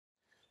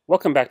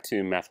Welcome back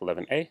to Math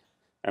 11a.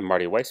 I'm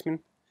Marty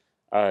Weissman.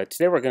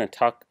 Today we're going to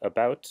talk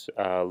about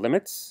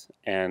limits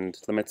and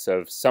limits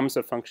of sums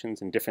of functions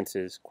and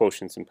differences,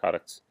 quotients, and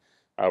products.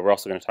 We're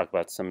also going to talk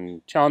about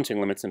some challenging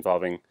limits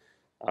involving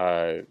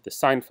the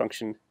sine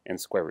function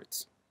and square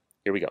roots.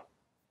 Here we go.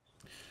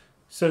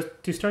 So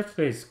to start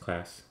today's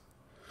class,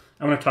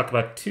 I want to talk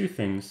about two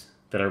things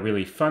that are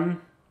really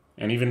fun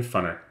and even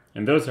funner,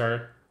 and those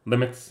are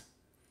limits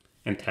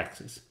and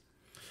taxes.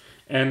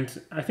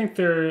 And I think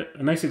they're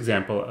a nice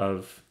example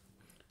of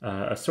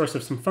a source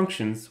of some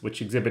functions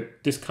which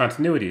exhibit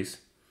discontinuities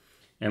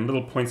and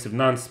little points of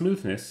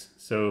non-smoothness,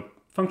 so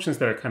functions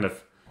that are kind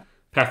of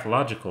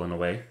pathological in a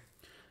way,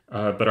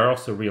 but are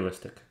also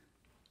realistic.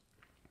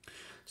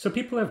 So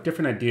people have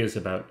different ideas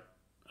about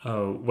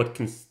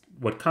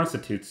what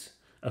constitutes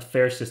a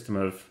fair system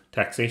of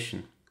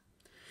taxation.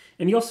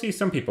 And you'll see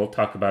some people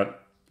talk about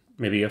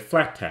maybe a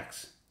flat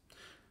tax.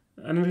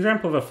 An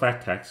example of a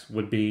flat tax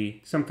would be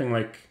something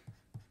like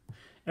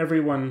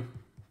everyone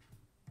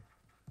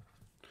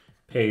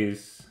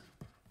pays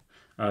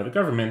the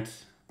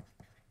government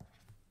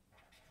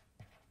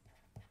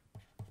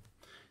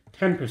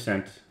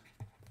 10%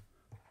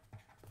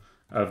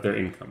 of their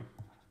income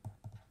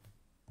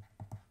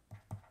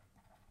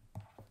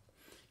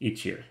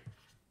each year.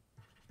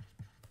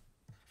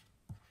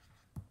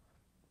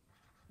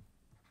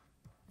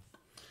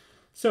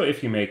 So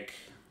if you make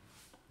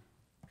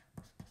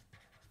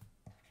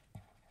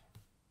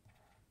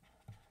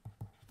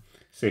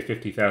say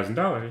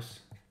 $50,000,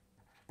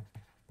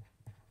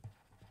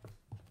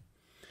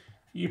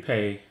 you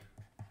pay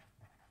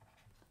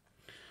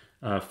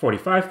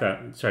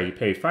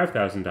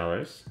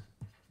 $5,000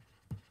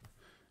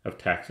 of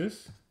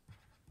taxes,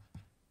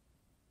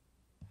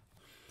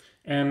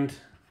 and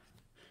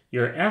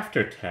your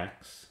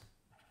after-tax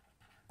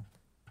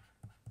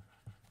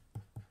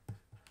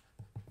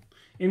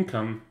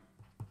income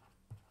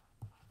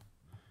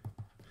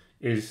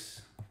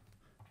is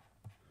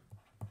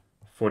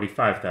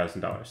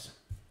 $45,000.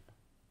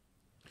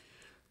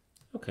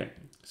 Okay,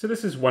 so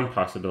this is one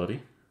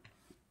possibility.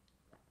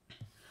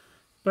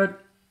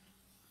 But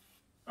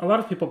a lot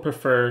of people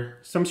prefer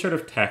some sort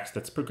of tax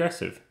that's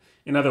progressive.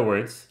 In other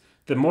words,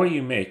 the more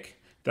you make,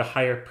 the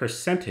higher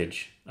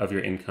percentage of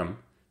your income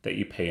that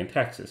you pay in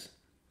taxes.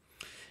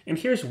 And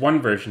here's one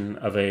version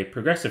of a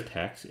progressive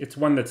tax. It's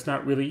one that's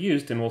not really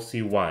used, and we'll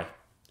see why.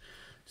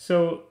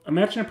 So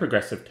imagine a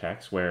progressive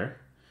tax where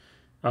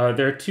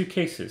there are two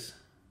cases.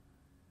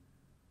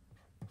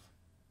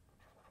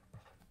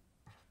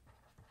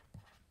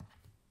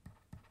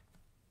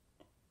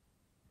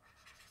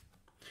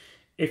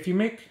 If you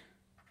make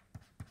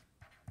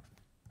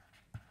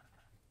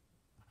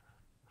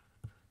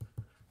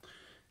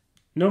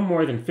no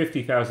more than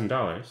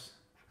 $50,000,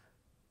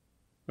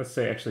 let's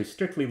say actually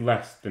strictly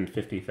less than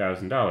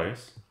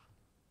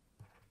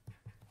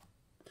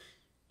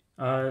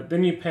 $50,000,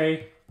 then you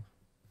pay,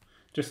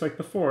 just like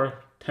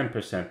before,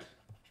 10%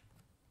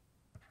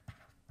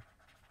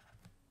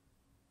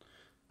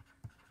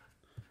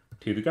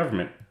 to the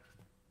government.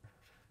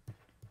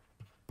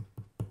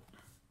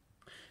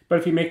 But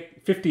if you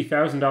make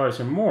 $50,000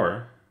 or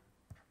more,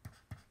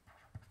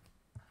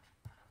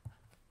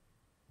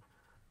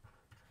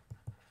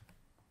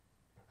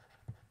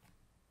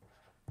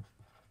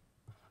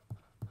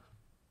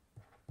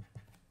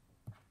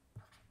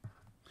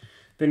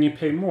 then you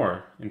pay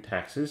more in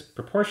taxes,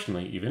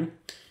 proportionally even.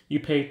 You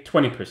pay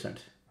 20%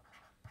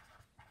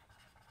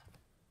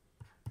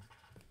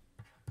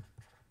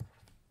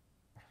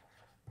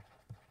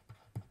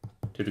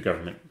 to the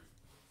government.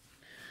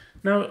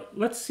 Now,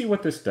 let's see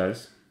what this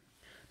does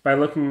by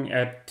looking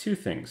at two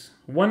things.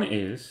 One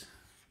is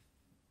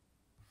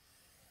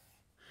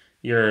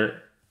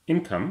your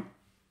income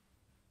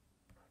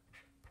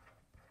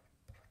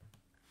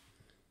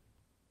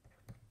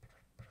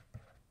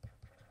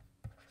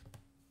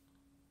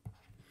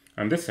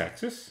on this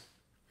axis,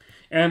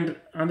 and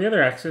on the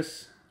other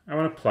axis, I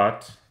want to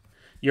plot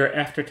your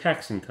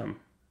after-tax income.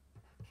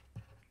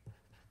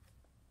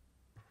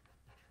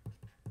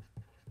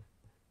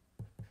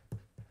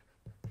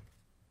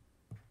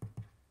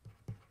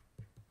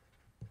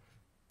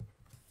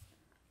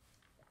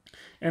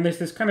 And there's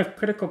this kind of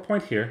critical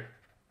point here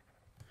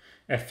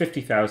at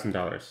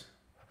 $50,000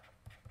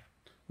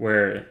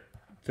 where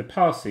the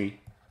policy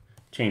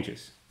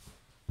changes.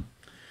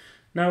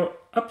 Now,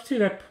 up to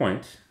that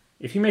point,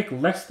 if you make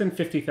less than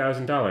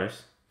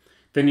 $50,000,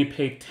 then you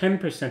pay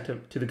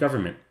 10% to the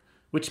government,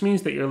 which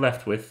means that you're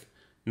left with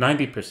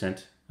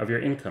 90% of your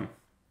income.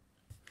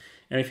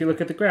 And if you look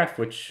at the graph,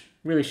 which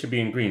really should be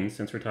in green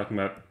since we're talking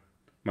about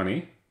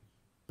money,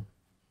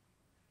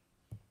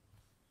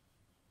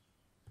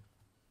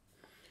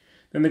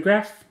 then the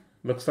graph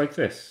looks like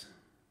this.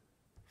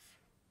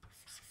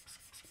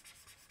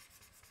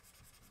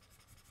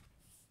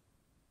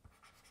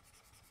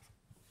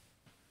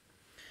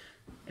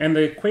 And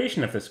the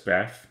equation of this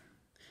graph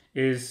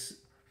is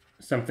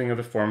something of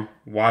the form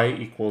y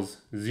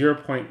equals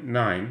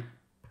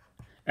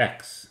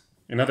 0.9x.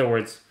 In other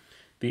words,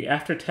 the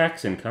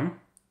after-tax income,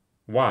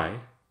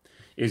 y,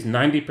 is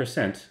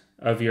 90%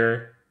 of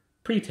your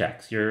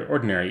pre-tax, your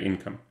ordinary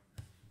income.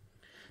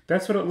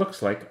 That's what it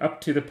looks like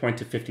up to the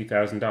point of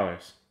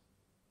 $50,000.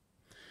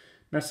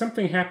 Now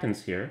something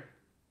happens here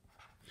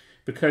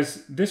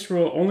because this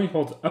rule only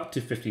holds up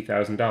to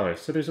 $50,000,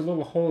 so there's a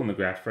little hole in the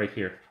graph right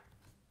here.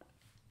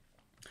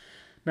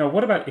 Now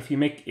what about if you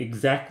make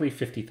exactly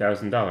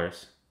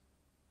 $50,000?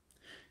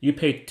 You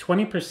pay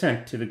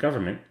 20% to the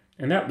government,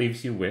 and that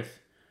leaves you with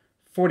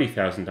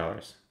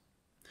 $40,000.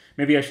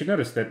 Maybe I should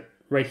notice that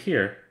right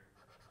here,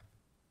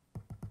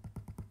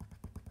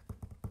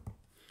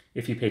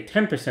 if you pay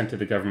 10% to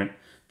the government,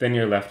 then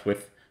you're left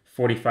with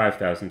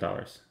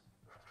 $45,000.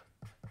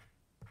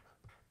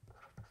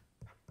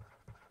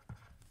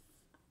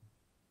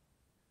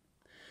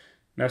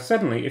 Now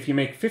suddenly, if you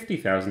make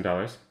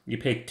 $50,000, you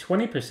pay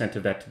 20%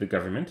 of that to the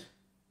government,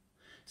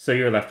 so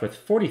you're left with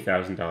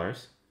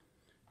 $40,000,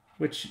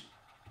 which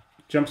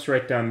jumps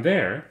right down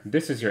there.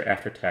 This is your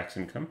after-tax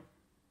income.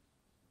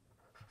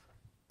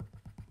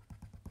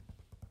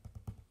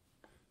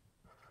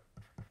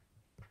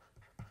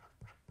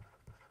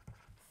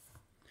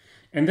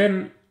 And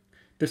then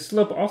the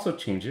slope also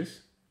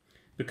changes,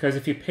 because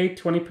if you pay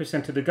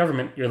 20% to the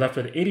government, you're left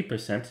with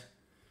 80%.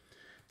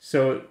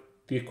 So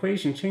the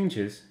equation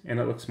changes, and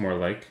it looks more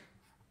like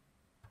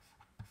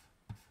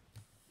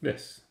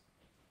this.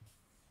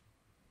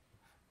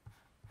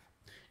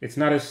 It's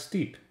not as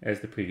steep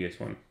as the previous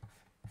one.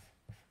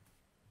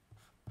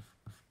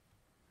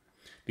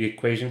 The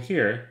equation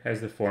here has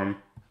the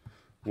form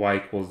y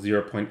equals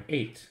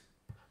 0.8x.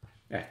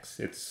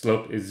 Its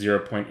slope is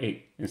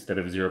 0.8 instead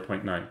of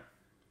 0.9.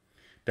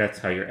 That's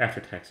how your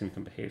after-tax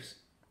income behaves.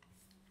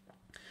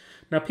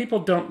 Now, people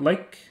don't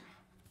like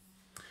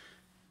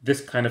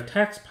this kind of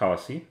tax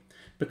policy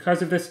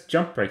because of this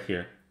jump right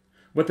here.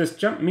 What this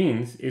jump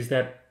means is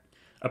that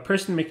a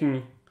person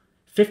making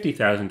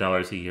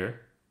 $50,000 a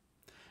year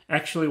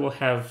actually will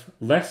have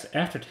less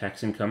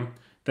after-tax income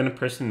than a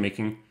person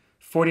making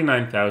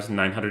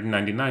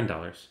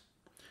 $49,999.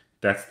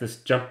 That's this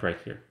jump right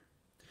here.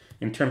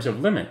 In terms of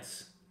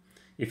limits,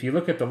 if you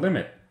look at the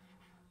limit,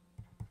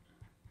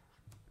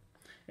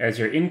 as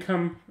your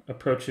income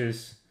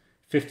approaches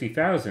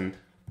 $50,000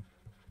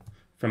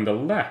 from the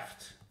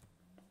left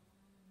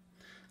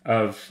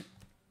of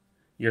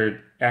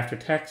your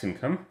after-tax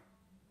income,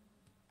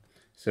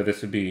 so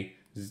this would be,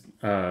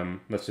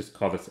 let's just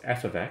call this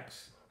f of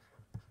x,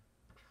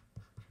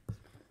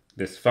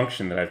 this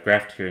function that I've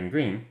graphed here in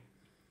green,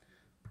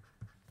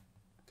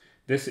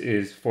 this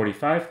is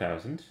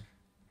 45,000,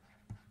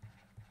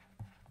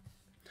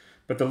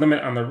 but the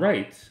limit on the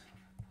right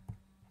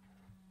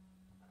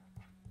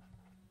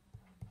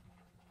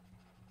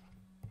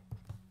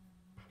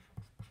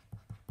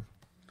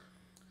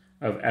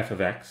of f of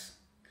x,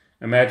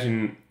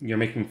 imagine you're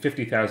making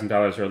 $50,000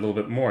 or a little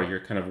bit more. You're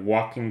kind of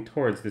walking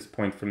towards this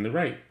point from the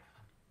right.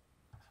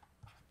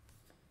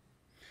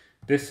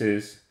 This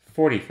is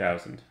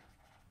 40,000.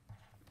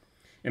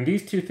 And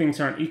these two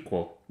things aren't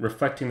equal,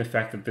 reflecting the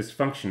fact that this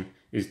function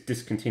is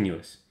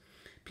discontinuous.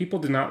 People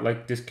do not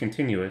like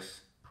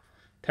discontinuous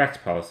tax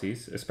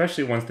policies,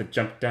 especially ones that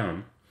jump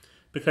down,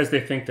 because they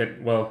think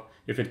that, well,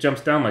 if it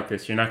jumps down like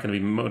this, you're not going to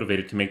be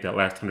motivated to make that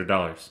last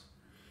 $100.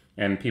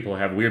 And people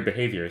have weird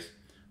behaviors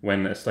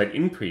when a slight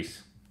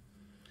increase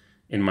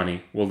in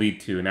money will lead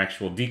to an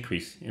actual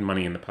decrease in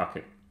money in the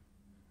pocket.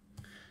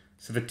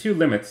 So the two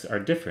limits are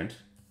different.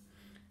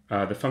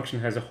 The function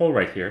has a hole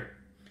right here.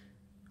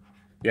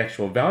 The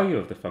actual value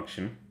of the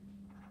function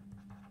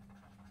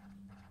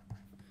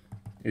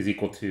is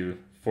equal to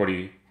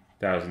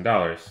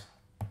 $40,000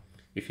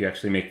 if you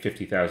actually make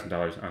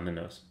 $50,000 on the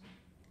nose.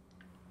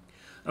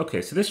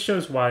 Okay, so this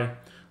shows why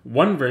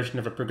one version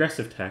of a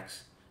progressive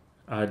tax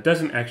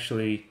doesn't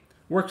actually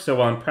work so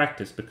well in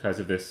practice because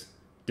of this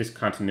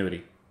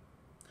discontinuity.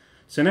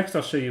 So next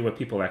I'll show you what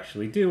people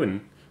actually do,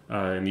 and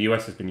in the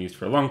US has been used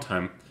for a long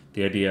time,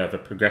 the idea of a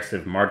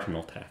progressive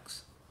marginal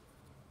tax.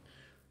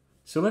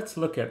 So let's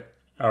look at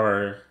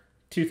our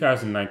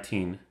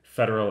 2019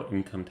 federal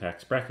income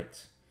tax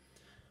brackets.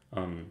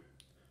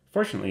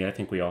 Fortunately, I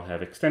think we all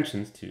have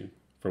extensions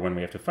for when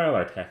we have to file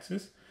our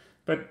taxes,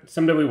 but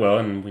someday we will,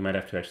 and we might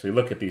have to actually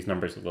look at these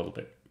numbers a little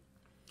bit.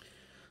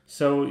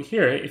 So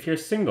here, if you're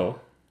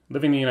single,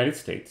 living in the United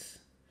States,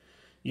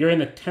 you're in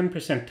the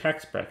 10%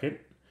 tax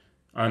bracket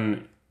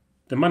on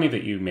the money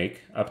that you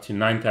make up to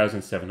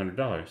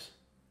 $9,700.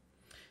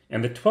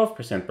 And the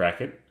 12%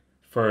 bracket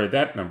for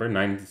that number,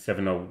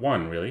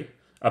 9,701 really,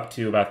 up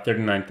to about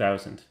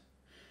 $39,000.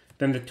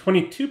 Then the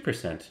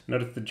 22%,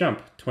 notice the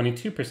jump,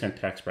 22%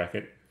 tax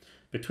bracket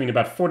between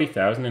about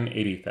 $40,000 and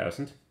 $80,000.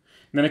 And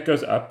then it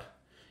goes up,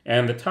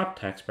 and the top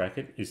tax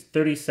bracket is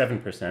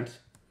 37%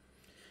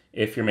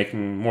 if you're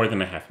making more than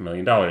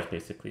 $500,000,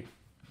 basically.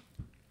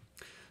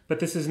 But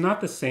this is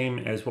not the same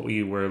as what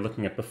we were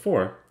looking at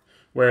before,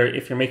 where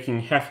if you're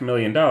making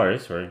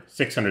 $500,000, or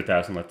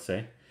 $600,000, let's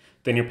say,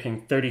 then you're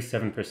paying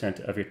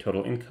 37% of your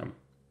total income.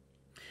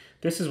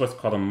 This is what's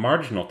called a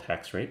marginal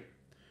tax rate,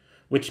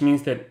 which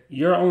means that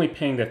you're only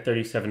paying that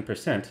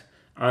 37%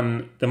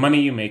 on the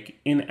money you make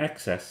in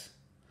excess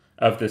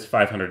of this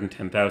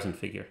 510,000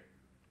 figure.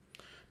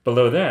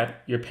 Below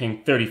that, you're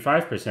paying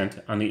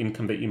 35% on the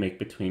income that you make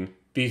between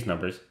these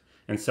numbers,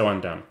 and so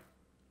on down.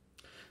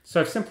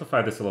 So I've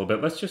simplified this a little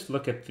bit. Let's just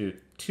look at the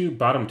two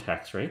bottom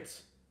tax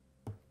rates.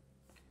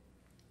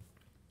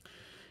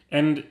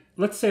 And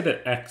let's say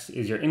that X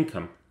is your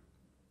income.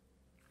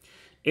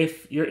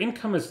 If your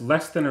income is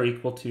less than or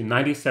equal to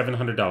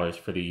 $9,700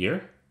 for the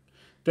year,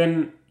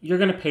 then you're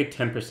going to pay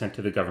 10%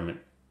 to the government.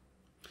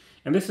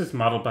 And this is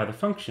modeled by the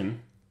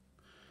function,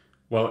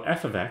 well,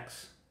 f of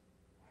x.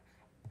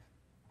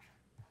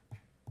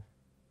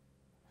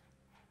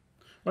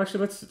 Well,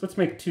 actually, let's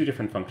make two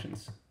different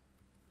functions.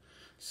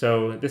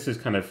 So this is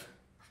kind of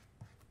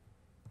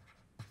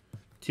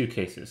two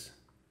cases.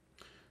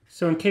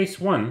 So in case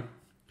one,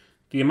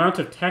 the amount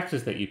of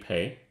taxes that you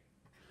pay,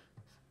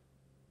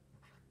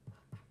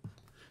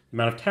 the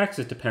amount of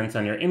taxes depends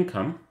on your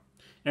income,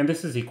 and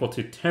this is equal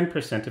to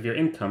 10% of your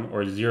income,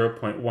 or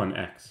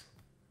 0.1x.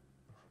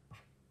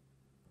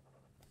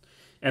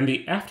 And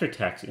the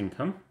after-tax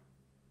income,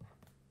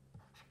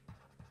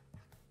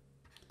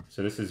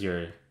 so this is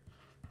your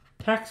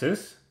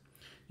taxes,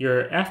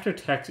 your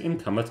after-tax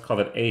income, let's call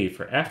it A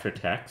for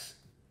after-tax.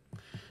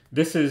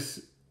 This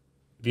is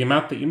the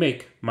amount that you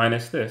make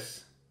minus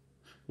this,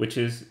 which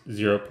is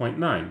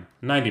 0.9,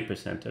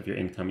 90% of your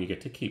income you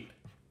get to keep.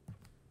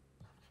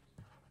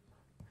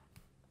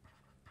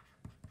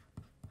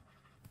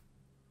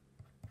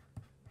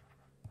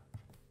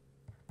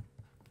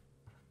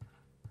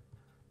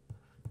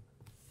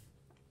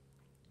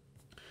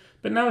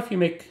 But now if you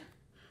make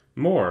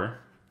more,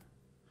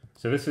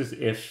 so this is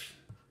if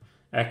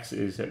X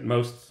is at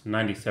most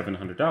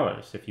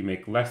 $9,700, if you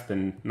make less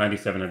than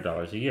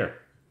 $9,700 a year.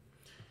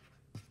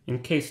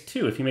 In case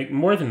two, if you make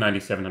more than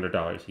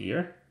 $9,700 a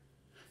year,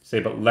 say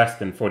but less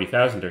than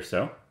 $40,000 or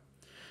so,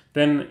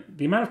 then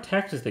the amount of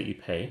taxes that you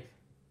pay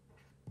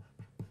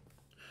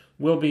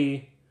will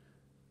be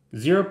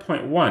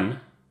 0.1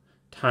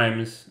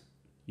 times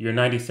your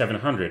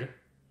 $9,700,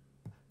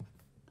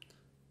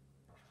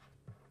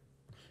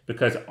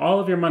 because all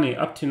of your money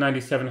up to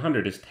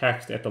 $9,700 is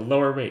taxed at the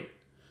lower rate.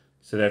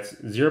 So that's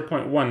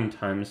 0.1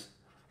 times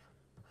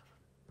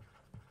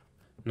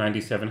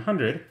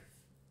 9,700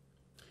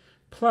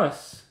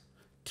 plus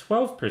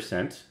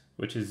 12%,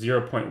 which is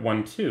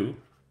 0.12,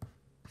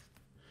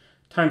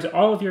 times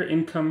all of your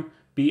income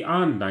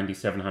beyond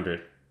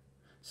 9,700.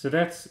 So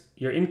that's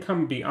your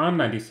income beyond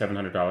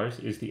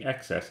 $9,700 is the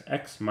excess,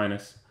 x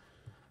minus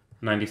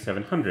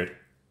 9,700.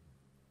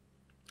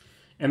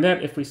 And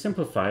that, if we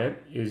simplify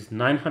it, is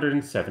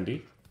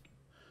 970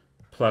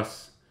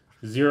 plus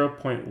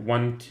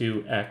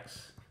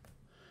 0.12x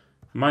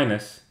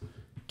minus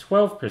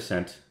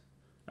 12%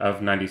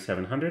 of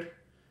 9,700.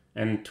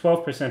 And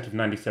 12% of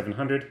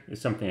 9,700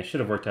 is something I should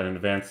have worked out in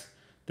advance.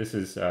 This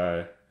is,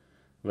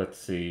 let's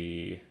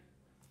see,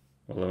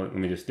 well, let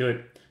me just do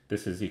it.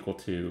 This is equal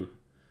to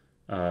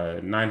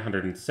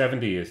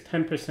 970 is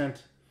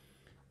 10%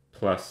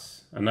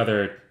 plus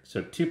another,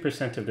 so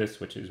 2% of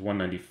this, which is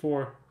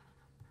 194.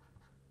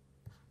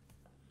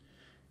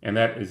 And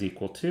that is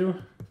equal to,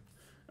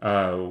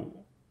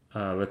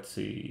 let's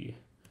see,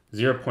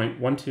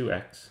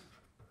 0.12x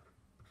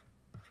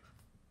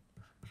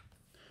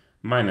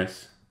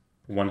minus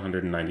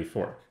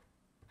 194.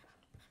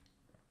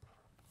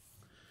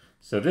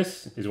 So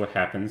this is what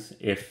happens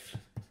if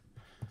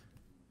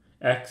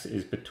x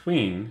is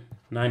between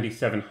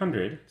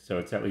 9,700, so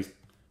it's at least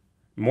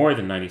more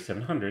than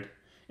 9,700,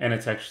 and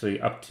it's actually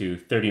up to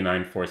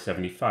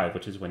 39,475,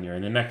 which is when you're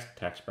in the next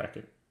tax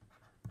bracket.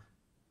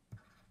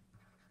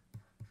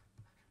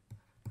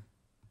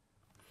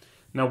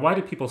 Now, why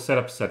do people set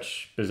up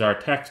such bizarre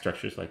tax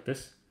structures like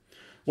this?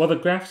 Well, the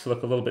graphs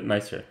look a little bit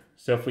nicer.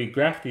 So if we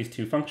graph these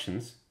two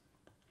functions,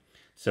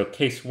 so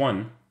case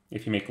 1,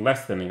 if you make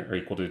less than or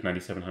equal to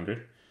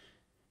 9,700,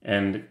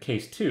 and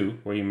case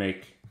 2, where you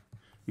make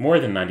more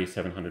than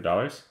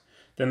 $9,700,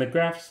 then the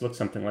graphs look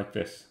something like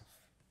this.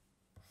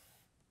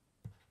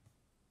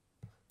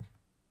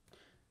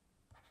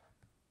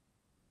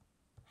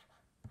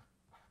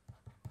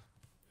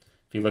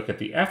 If you look at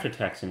the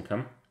after-tax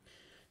income,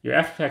 your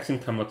after-tax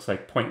income looks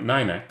like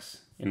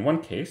 0.9x in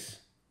one case,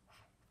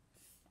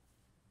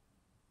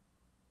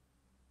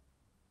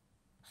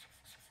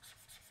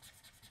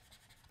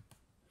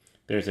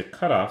 there's a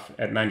cutoff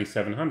at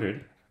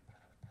 9,700,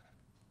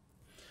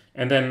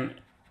 and then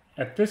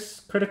at this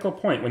critical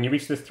point, when you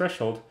reach this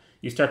threshold,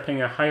 you start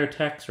paying a higher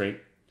tax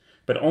rate,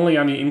 but only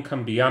on the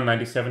income beyond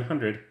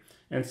 9,700,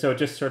 and so it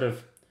just sort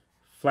of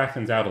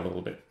flattens out a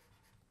little bit.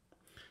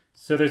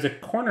 So there's a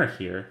corner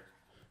here,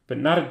 but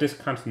not a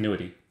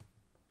discontinuity.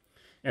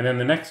 And then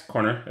the next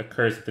corner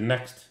occurs at the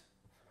next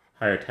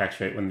higher tax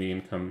rate when the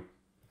income,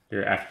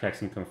 your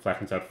after-tax income,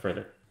 flattens out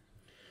further.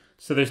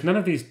 So there's none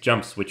of these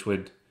jumps which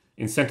would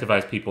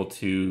incentivize people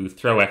to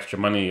throw extra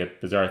money at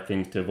bizarre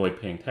things to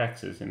avoid paying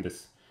taxes in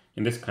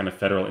this kind of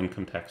federal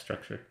income tax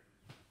structure.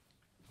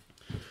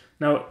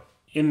 Now,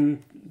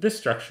 in this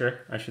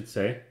structure, I should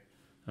say,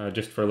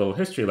 just for a little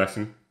history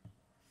lesson,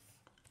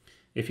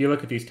 if you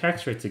look at these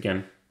tax rates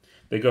again,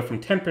 They go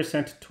from 10%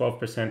 to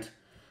 12%.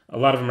 A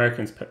lot of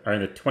Americans are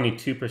in the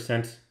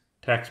 22%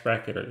 tax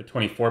bracket or the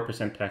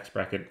 24% tax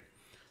bracket.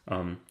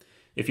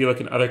 If you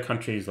look in other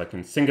countries, like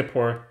in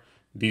Singapore,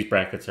 these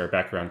brackets are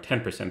back around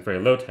 10%, very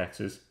low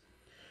taxes.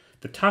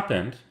 The top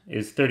end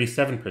is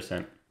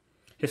 37%.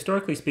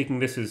 Historically speaking,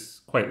 this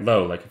is quite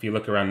low. Like if you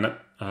look around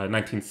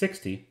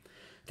 1960,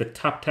 the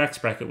top tax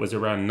bracket was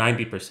around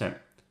 90%.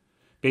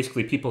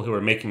 Basically, people who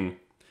are making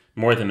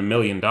more than $1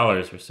 million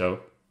or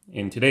so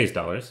in today's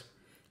dollars,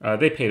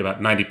 they paid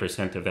about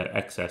 90% of that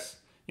excess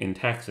in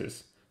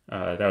taxes.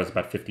 That was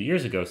about 50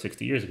 years ago,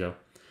 60 years ago.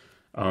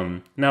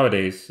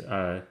 Nowadays,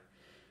 no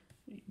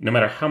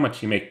matter how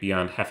much you make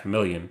beyond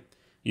 $500,000,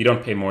 you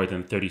don't pay more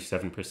than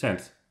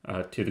 37%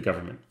 to the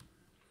government.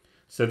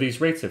 So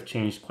these rates have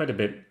changed quite a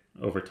bit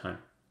over time.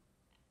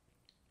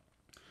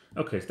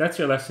 Okay, so that's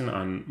your lesson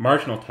on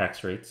marginal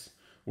tax rates,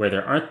 where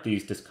there aren't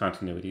these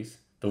discontinuities.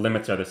 The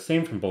limits are the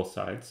same from both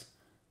sides.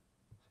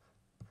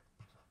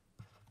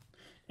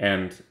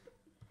 And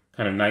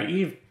kind of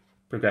naive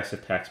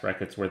progressive tax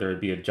brackets where there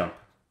would be a jump.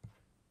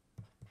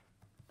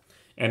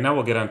 And now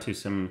we'll get on to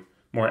some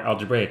more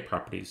algebraic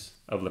properties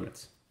of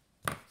limits.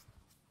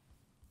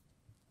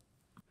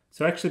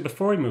 So actually,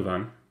 before we move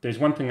on, there's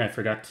one thing I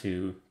forgot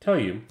to tell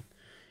you,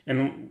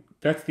 and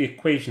that's the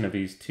equation of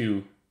these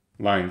two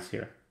lines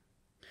here.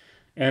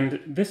 And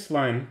this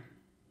line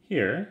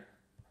here,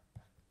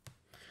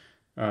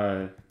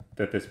 that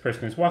this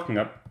person is walking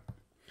up,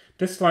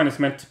 this line is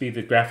meant to be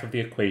the graph of the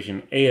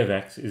equation a of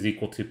x is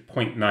equal to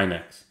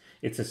 0.9x.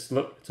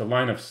 It's a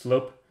line of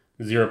slope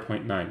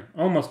 0.9,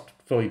 almost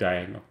fully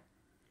diagonal.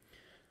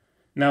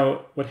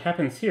 Now, what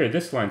happens here,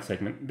 this line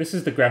segment, this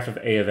is the graph of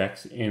a of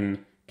x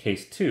in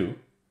case 2.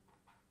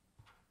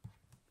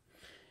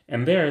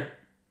 And there,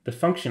 the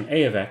function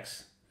a of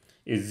x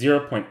is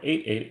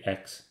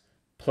 0.88x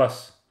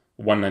plus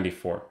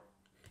 194.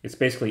 It's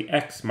basically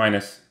x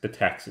minus the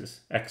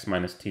taxes, x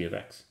minus t of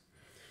x.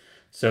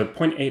 So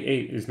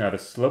 0.88 is now the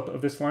slope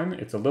of this line.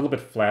 It's a little bit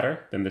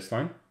flatter than this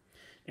line.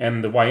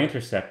 And the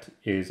y-intercept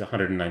is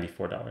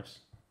 $194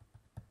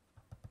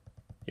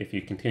 if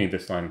you continue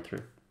this line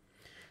through.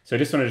 So I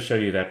just wanted to show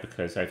you that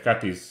because I've got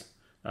these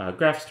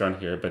graphs drawn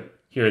here, but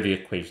here are the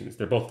equations.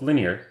 They're both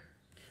linear.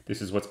 This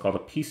is what's called a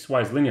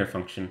piecewise linear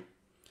function.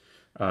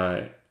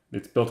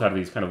 It's built out of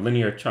these kind of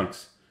linear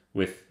chunks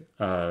with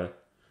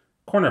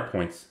corner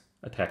points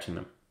attaching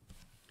them.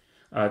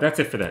 That's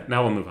it for that.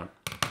 Now we'll move on.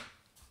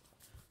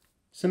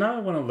 So now I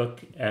want to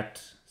look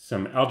at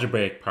some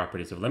algebraic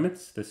properties of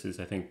limits. This is,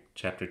 I think,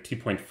 chapter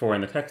 2.4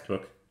 in the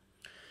textbook.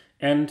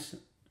 And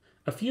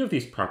a few of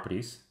these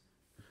properties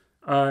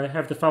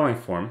have the following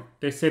form.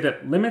 They say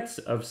that limits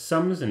of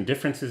sums and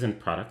differences in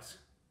products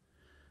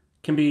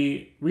can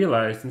be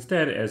realized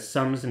instead as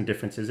sums and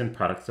differences in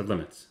products of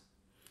limits.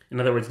 In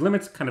other words,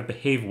 limits kind of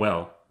behave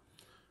well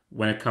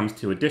when it comes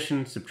to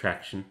addition,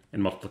 subtraction,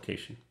 and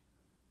multiplication.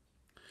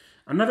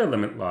 Another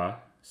limit law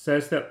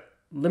says that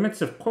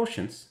limits of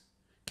quotients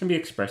can be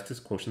expressed as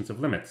quotients of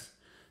limits.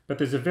 But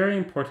there's a very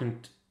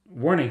important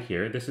warning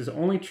here. This is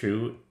only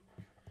true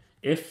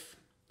if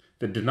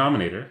the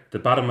denominator, the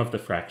bottom of the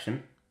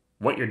fraction,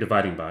 what you're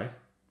dividing by,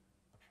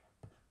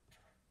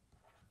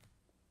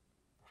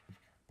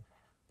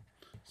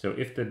 so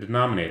if the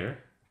denominator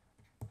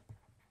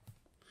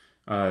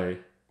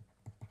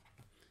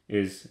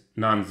is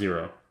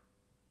non-zero,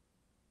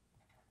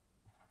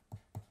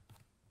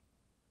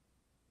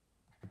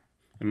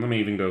 and let me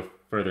even go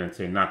further and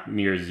say not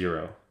near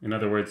zero. In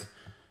other words,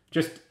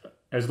 just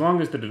as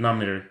long as the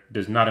denominator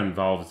does not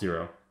involve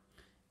zero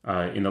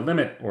in the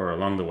limit or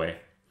along the way,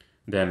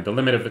 then the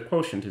limit of the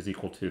quotient is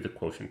equal to the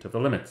quotient of the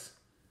limits.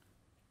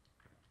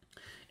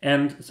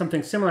 And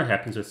something similar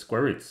happens with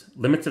square roots.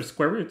 Limits of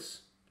square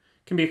roots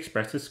can be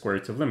expressed as square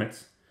roots of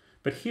limits,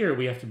 but here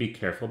we have to be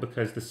careful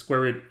because the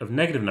square root of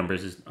negative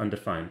numbers is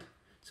undefined.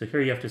 So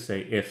here you have to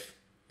say if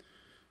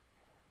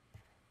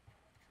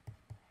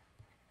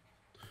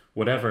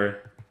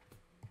whatever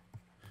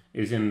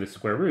is in the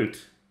square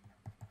root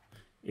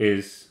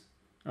is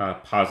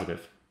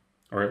positive,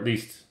 or at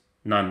least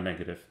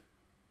non-negative.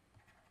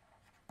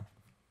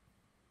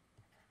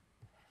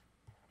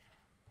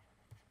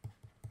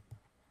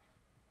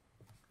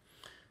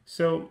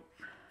 So,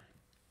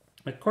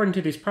 according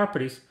to these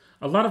properties,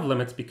 a lot of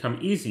limits become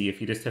easy if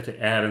you just have to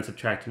add and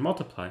subtract and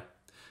multiply.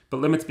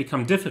 But limits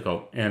become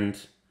difficult, and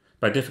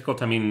by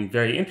difficult I mean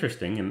very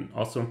interesting and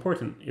also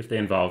important if they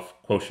involve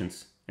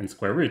quotients and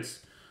square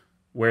roots,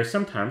 where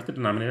sometimes the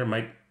denominator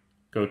might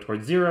go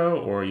towards zero,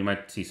 or you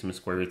might see some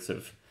square roots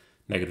of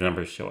negative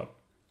numbers show up.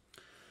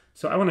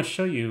 So I want to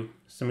show you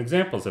some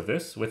examples of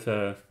this with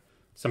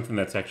something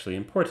that's actually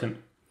important.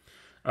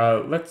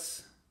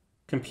 Let's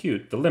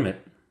compute the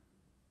limit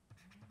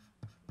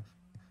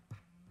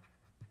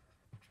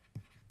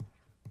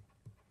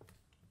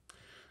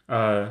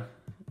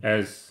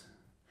as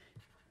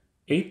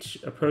h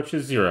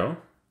approaches 0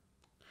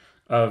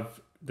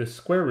 of the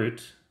square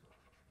root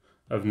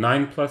of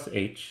 9 plus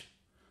h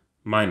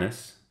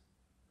minus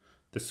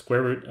the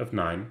square root of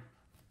 9,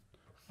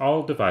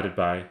 all divided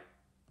by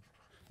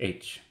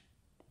h.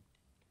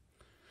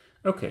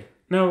 Okay,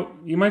 now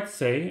you might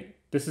say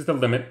this is the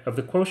limit of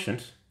the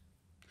quotient.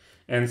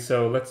 And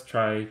so let's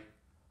try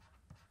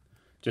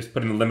just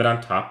putting the limit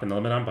on top and the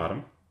limit on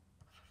bottom.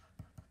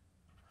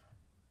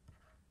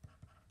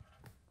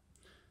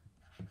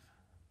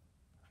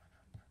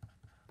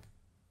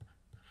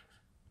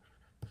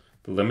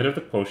 The limit of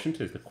the quotient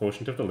is the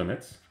quotient of the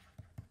limits.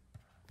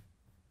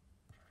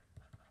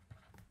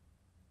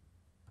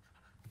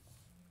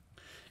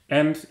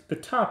 And the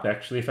top,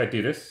 actually, if I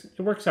do this,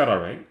 it works out all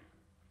right,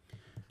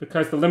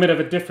 because the limit of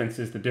a difference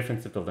is the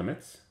difference of the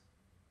limits.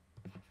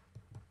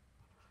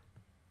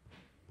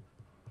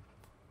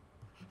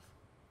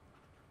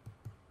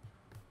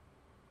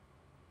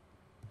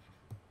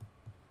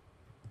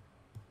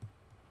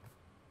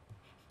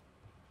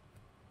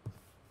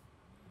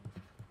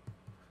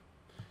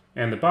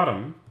 And the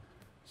bottom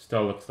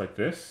still looks like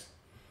this.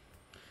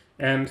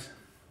 And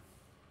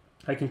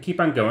I can keep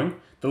on going.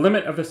 The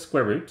limit of the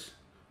square root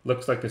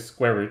looks like the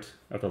square root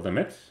of the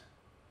limit.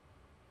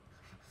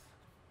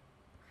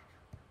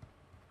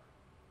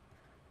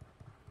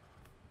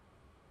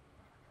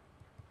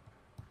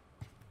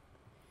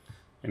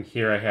 And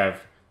here I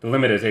have the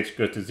limit as h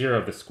goes to 0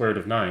 of the square root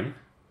of 9.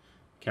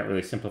 Can't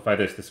really simplify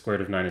this. The square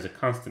root of 9 is a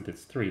constant.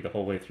 It's 3 the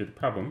whole way through the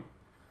problem.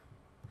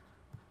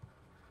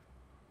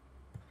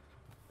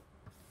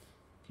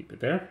 Keep it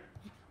there.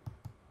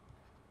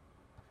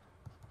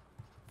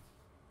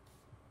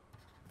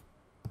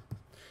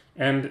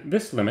 And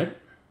this limit,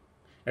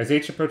 as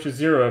h approaches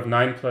 0 of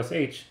 9 plus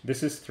h,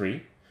 this is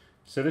 3.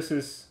 So this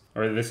is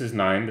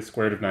 9. The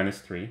square root of 9 is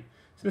 3.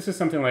 So this is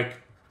something like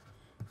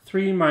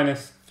 3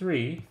 minus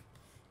 3.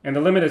 And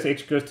the limit as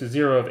h goes to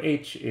 0 of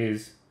h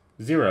is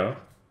 0.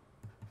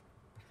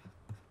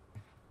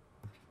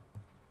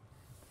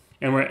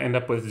 And we're end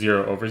up with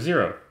 0 over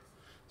 0.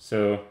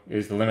 So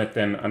is the limit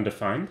then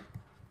undefined?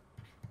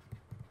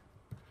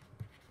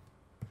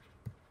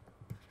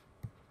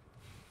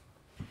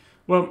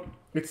 Well,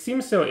 it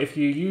seems so if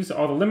you use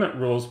all the limit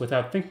rules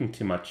without thinking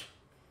too much.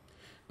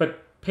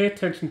 But pay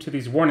attention to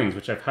these warnings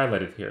which I've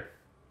highlighted here.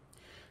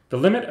 The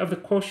limit of the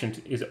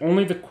quotient is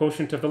only the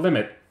quotient of the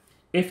limit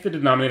if the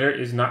denominator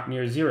is not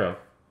near 0.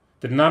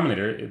 The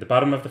denominator, the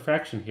bottom of the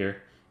fraction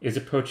here, is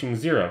approaching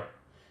 0.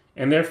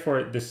 And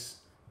therefore, this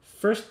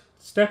first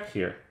step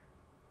here,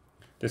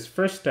 is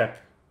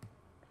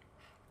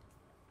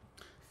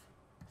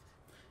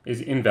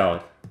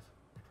invalid.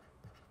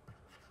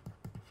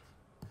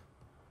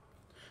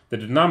 The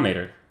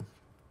denominator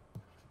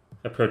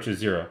approaches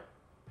 0.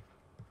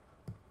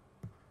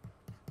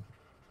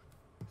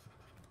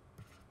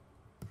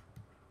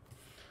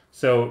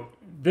 So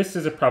this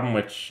is a problem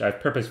which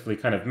I've purposefully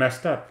kind of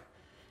messed up.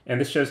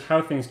 And this shows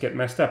how things get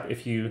messed up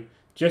if you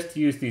just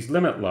use these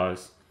limit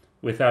laws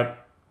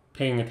without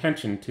paying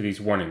attention to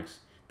these warnings,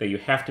 that you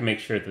have to make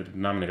sure that the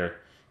denominator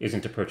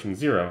isn't approaching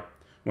 0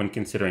 when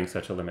considering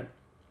such a limit.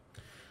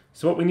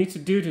 So what we need to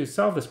do to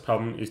solve this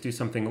problem is do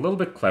something a little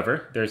bit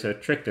clever. There's a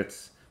trick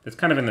that's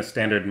kind of in the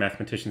standard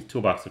mathematician's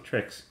toolbox of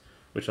tricks,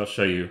 which I'll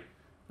show you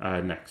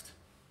next.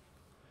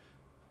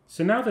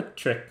 So now the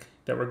trick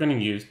that we're going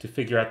to use to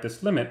figure out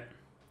this limit,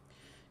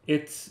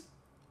 it's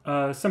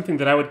something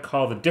that I would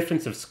call the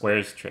difference of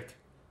squares trick.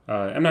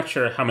 I'm not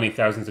sure how many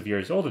thousands of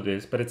years old it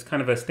is, but it's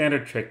kind of a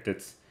standard trick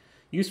that's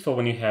useful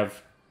when you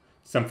have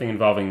something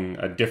involving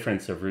a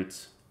difference of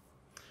roots.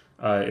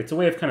 It's a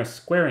way of kind of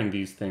squaring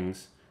these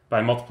things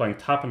by multiplying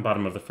top and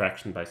bottom of the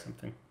fraction by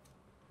something.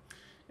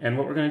 And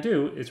what we're going to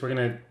do is we're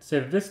going to say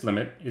that this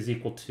limit is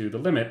equal to the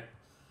limit,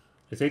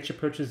 as h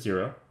approaches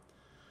 0,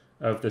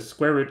 of the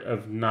square root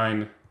of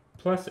 9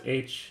 plus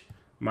h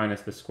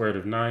minus the square root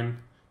of 9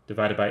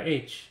 divided by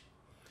h.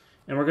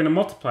 And we're going to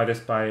multiply this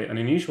by an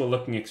unusual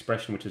looking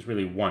expression which is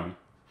really 1.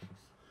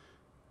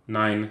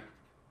 9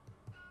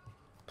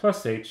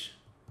 plus h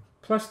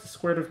plus the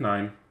square root of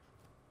 9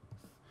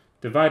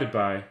 divided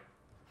by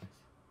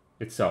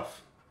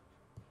itself.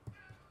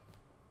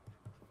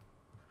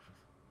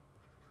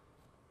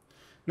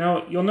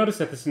 Now, you'll notice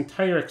that this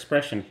entire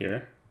expression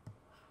here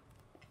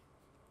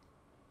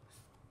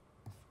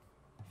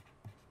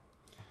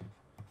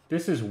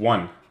this is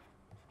 1.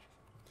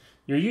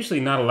 You're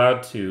usually not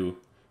allowed to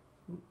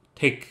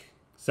take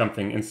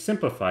something and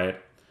simplify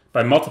it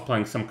by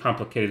multiplying some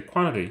complicated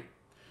quantity.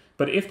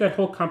 But if that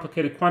whole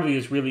complicated quantity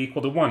is really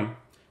equal to 1,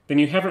 then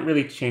you haven't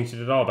really changed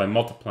it at all by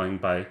multiplying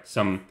by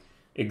some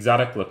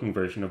exotic-looking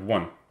version of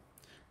 1.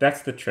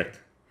 That's the trick.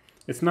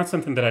 It's not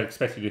something that I'd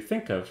expect you to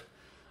think of,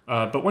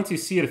 but once you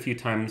see it a few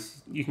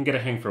times, you can get a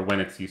hang for when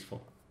it's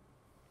useful.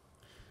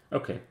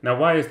 Okay, now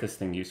why is this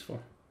thing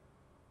useful?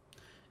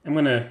 I'm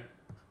going to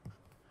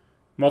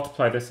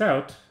multiply this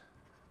out,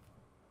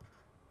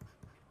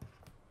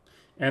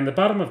 and the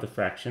bottom of the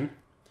fraction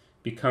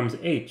becomes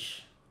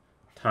h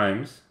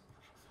times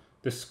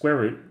the square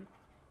root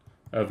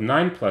of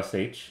 9 plus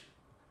h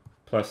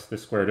plus the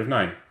square root of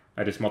 9.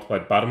 I just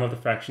multiplied bottom of the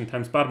fraction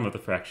times bottom of the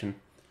fraction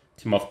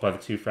to multiply the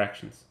two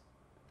fractions.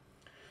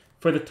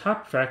 For the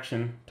tops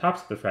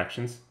of the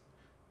fractions,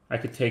 I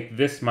could take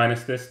this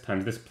minus this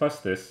times this plus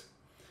this,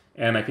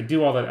 and I could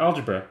do all that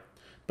algebra,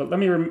 but let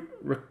me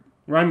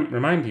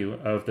remind you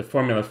of the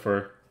formula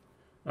for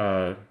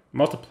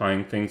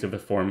multiplying things of the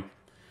form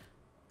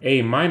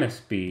a minus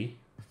b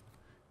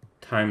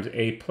times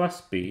a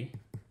plus b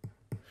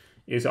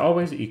is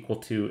always equal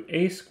to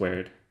a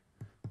squared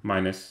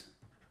minus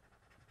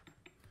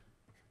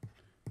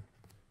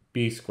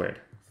b squared.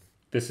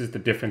 This is the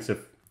difference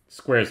of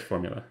squares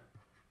formula.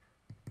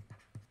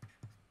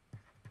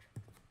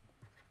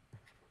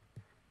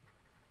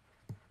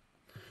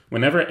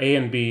 Whenever a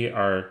and b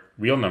are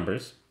real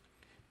numbers,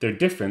 their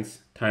difference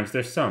times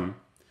their sum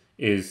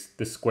is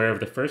the square of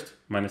the first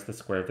minus the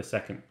square of the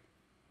second.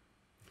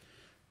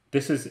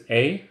 This is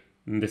a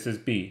and this is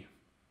b.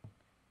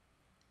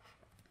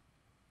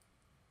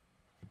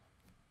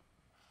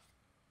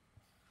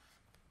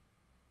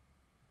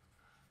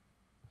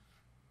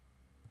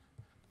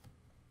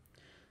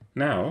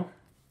 Now,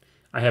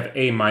 I have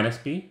a minus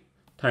b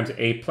times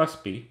a plus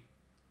b.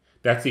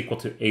 That's equal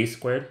to a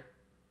squared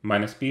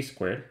minus b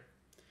squared.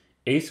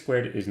 A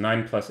squared is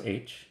 9 plus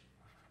h.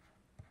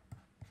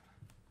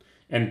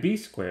 And b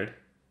squared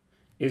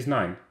is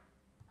 9.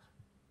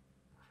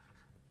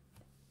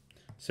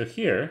 So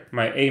here,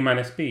 my a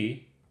minus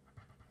b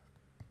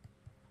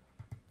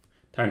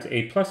times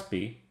a plus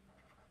b,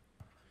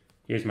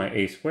 here's my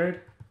a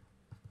squared,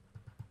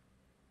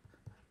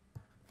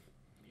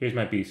 here's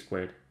my b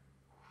squared,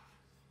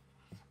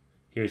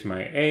 here's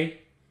my a,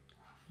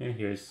 and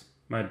here's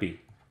my b.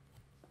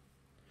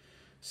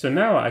 So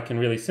now I can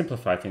really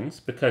simplify things,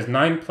 because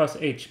 9 plus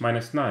h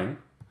minus 9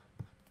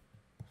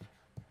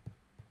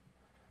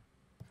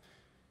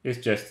 is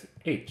just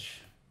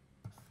h.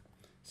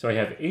 So I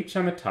have h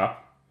on the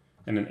top,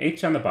 and an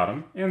h on the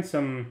bottom, and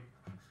some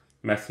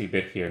messy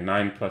bit here,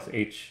 9 plus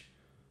h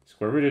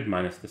square rooted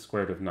minus the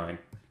square root of 9.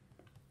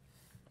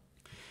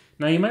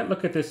 Now you might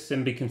look at this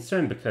and be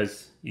concerned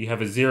because you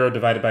have a 0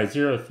 divided by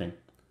 0 thing.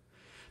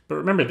 But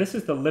remember, this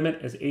is the limit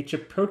as h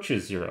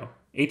approaches 0.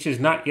 H is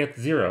not yet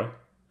 0,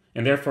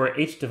 and therefore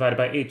h divided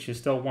by h is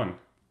still 1.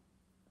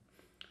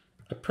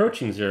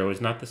 Approaching 0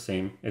 is not the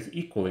same as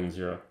equaling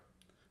 0.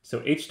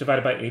 So h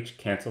divided by h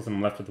cancels, and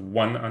I'm left with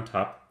 1 on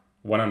top,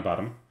 1 on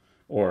bottom.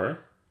 Or,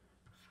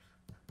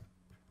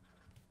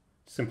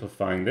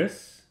 simplifying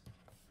this,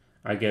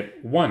 I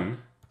get 1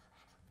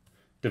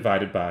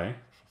 divided by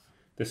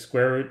the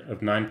square root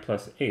of 9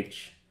 plus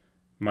h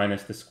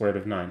minus the square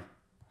root of 9.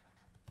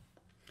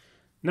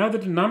 Now the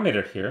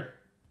denominator here,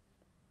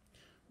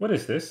 what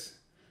is this?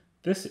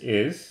 This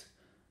is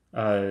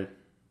the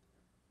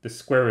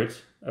square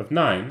root of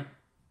 9.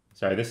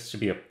 Sorry, this should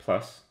be a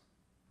plus.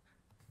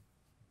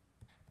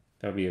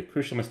 That would be a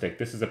crucial mistake.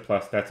 This is a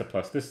plus, that's a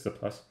plus, this is a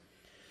plus.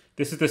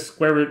 This is the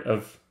square root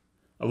of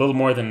a little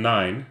more than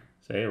 9,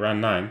 say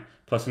around 9,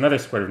 plus another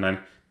square root of 9.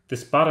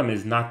 This bottom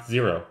is not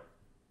 0.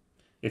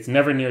 It's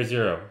never near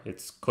 0.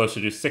 It's closer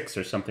to 6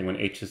 or something when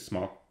h is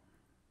small.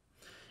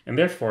 And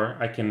therefore,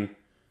 I can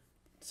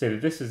say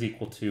that this is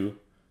equal to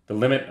the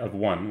limit of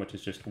 1, which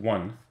is just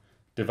 1,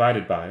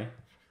 divided by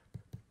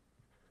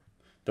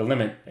the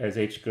limit as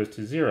h goes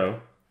to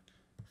 0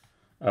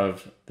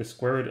 of the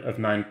square root of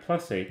 9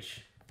 plus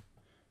h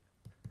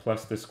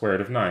plus the square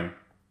root of 9.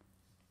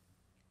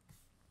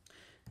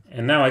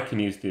 And now I can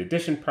use the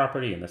addition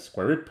property and the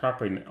square root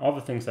property and all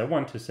the things I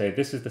want to say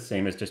this is the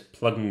same as just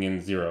plugging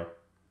in 0.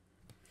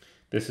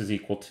 This is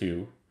equal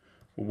to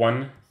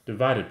 1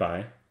 divided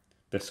by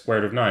the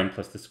square root of 9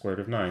 plus the square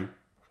root of 9,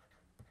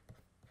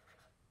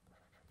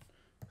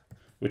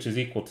 which is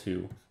equal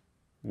to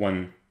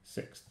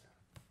 1/6,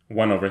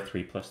 1 over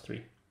 3 plus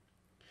 3.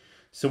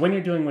 So when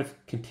you're dealing with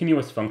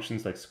continuous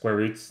functions like square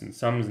roots and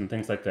sums and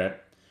things like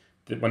that,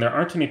 when there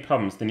aren't any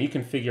problems, then you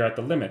can figure out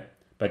the limit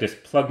by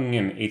just plugging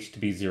in h to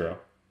be 0.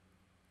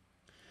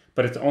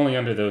 But it's only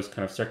under those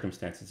kind of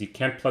circumstances. You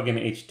can't plug in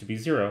h to be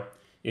 0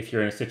 if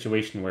you're in a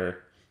situation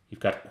where you've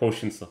got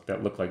quotients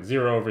that look like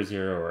 0 over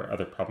 0 or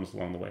other problems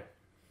along the way.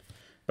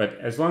 But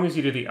as long as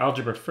you do the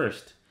algebra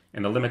first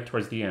and the limit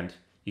towards the end,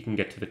 you can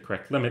get to the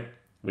correct limit,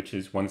 which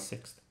is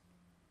 1/6.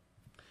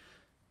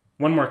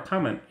 One more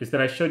comment is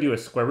that I showed you a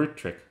square root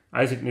trick,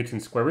 Isaac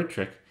Newton's square root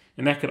trick,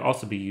 and that could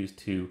also be used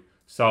to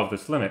solve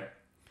this limit.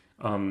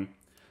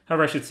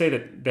 However, I should say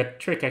that that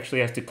trick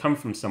actually has to come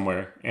from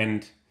somewhere,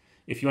 and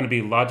if you want to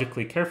be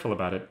logically careful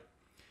about it,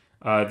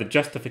 the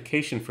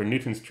justification for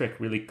Newton's trick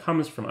really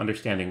comes from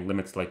understanding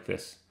limits like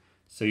this.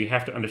 So you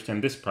have to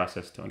understand this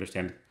process to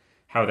understand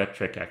how that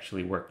trick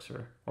actually works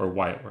or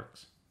why it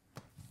works.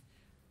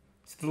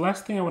 So the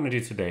last thing I want to do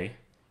today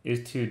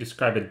is to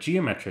describe a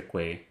geometric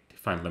way to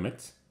find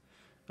limits.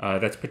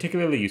 That's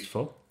particularly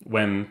useful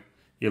when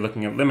you're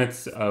looking at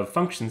limits of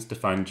functions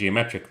defined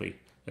geometrically,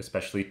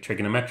 especially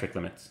trigonometric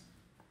limits.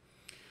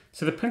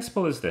 So the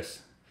principle is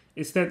this,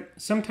 is that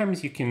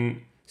sometimes you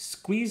can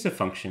squeeze a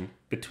function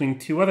between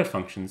two other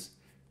functions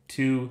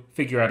to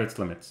figure out its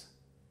limits.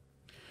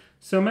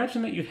 So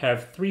imagine that you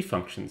have three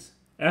functions,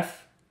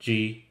 f,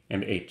 g,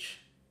 and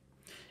h.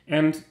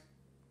 And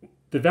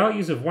the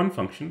values of one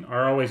function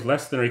are always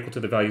less than or equal to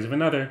the values of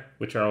another,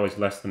 which are always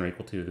less than or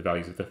equal to the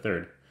values of the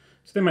third.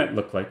 So they might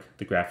look like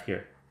the graph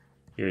here.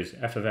 Here's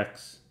f of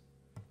x,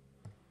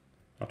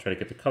 I'll try to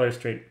get the color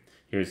straight.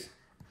 Here's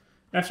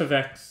f of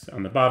x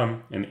on the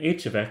bottom and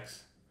h of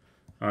x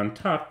on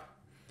top,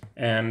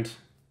 and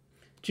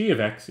g of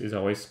x is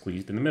always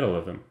squeezed in the middle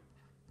of them.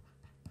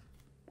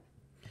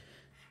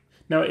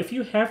 Now, if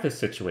you have this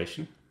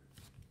situation,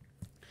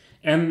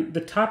 and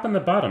the top and the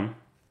bottom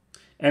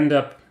end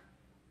up,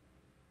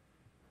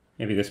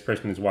 maybe this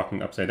person is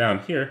walking upside down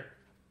here,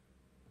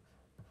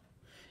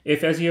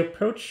 if as you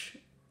approach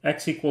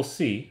x equals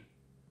c,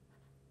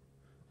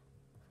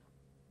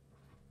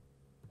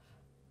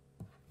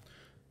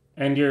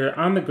 and you're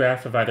on the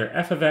graph of either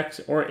f of x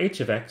or h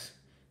of x,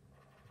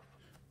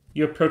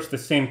 you approach the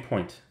same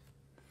point.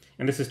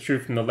 And this is true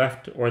from the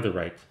left or the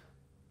right.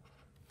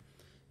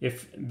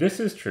 If this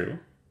is true,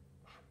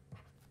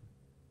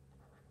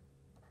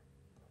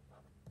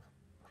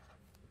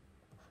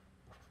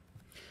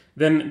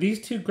 then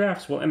these two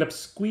graphs will end up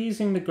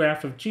squeezing the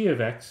graph of g of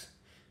x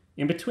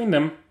in between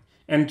them,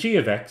 and g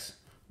of x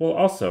will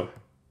also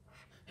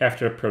have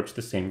to approach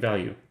the same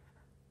value.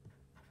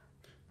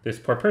 This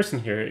poor person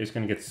here is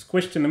going to get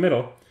squished in the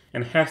middle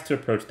and has to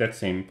approach that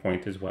same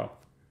point as well.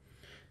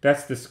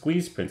 That's the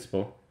squeeze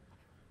principle,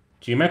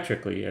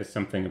 geometrically, as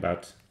something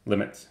about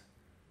limits.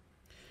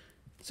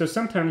 So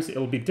sometimes it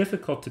will be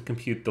difficult to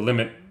compute the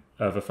limit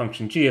of a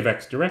function g of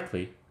x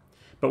directly,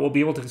 but we'll be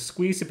able to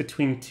squeeze it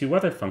between two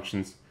other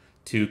functions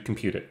to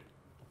compute it.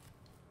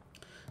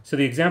 So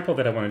the example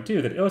that I want to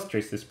do that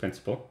illustrates this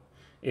principle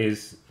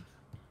is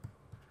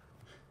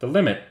the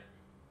limit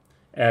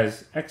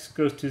as x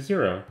goes to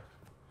 0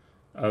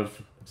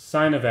 of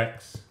sine of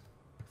x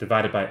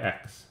divided by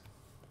x.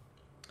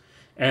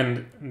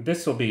 And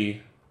this will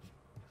be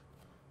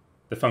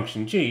the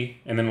function g,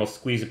 and then we'll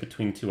squeeze it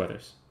between two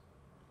others.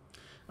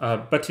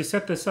 But to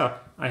set this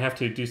up, I have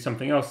to do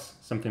something else,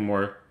 something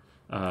more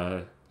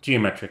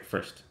geometric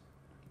first.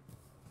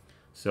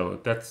 So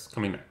that's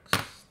coming next.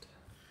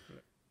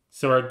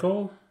 So our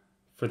goal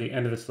for the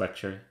end of this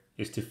lecture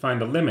is to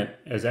find the limit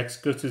as x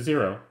goes to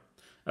 0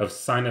 of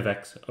sine of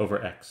x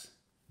over x.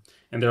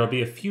 And there will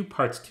be a few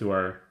parts to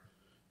our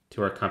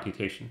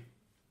computation.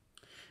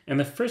 And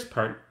the first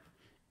part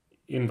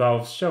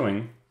involves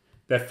showing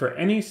that for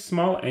any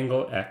small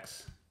angle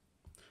x,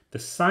 the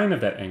sine of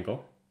that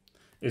angle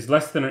is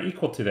less than or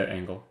equal to that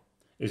angle,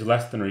 is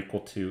less than or equal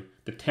to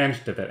the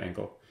tangent of that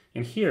angle.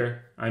 And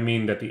here, I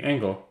mean that the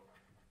angle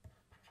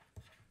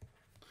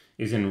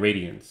is in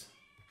radians.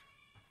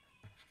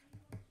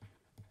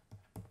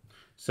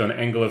 So an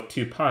angle of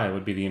 2 pi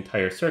would be the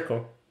entire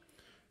circle,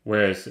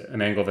 whereas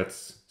an angle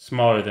that's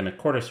smaller than a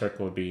quarter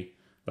circle would be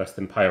less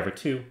than pi over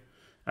 2.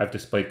 I've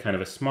displayed kind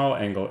of a small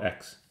angle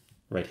x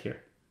right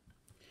here.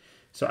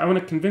 So I want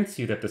to convince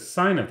you that the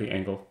sine of the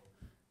angle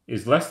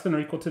is less than or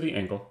equal to the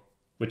angle,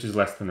 which is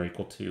less than or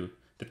equal to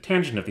the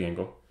tangent of the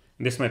angle.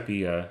 And this might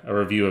be a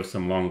review of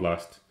some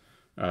long-lost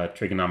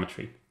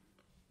trigonometry.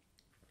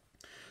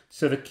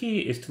 So the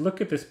key is to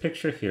look at this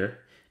picture here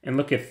and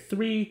look at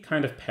three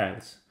kind of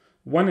paths.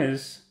 One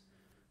is,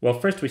 well,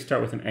 first we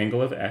start with an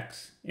angle of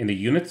x in the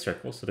unit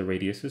circle, so the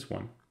radius is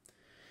 1.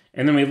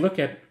 And then we look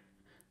at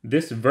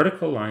this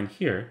vertical line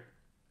here,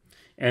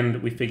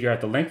 and we figure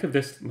out the length of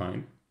this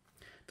line,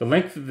 the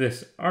length of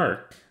this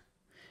arc,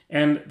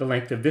 and the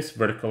length of this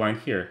vertical line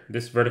here.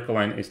 This vertical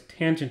line is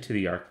tangent to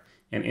the arc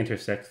and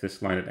intersects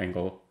this line at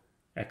angle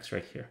x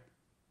right here.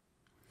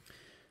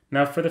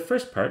 Now for the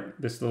first part,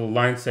 this little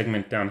line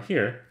segment down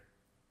here,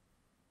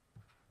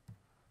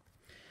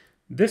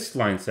 this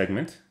line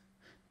segment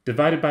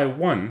divided by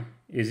 1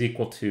 is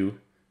equal to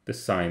the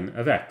sine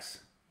of x.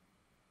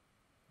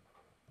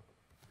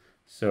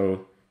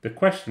 So the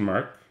question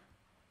mark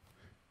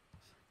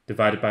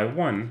divided by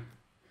 1,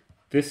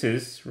 this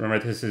is, remember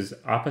this is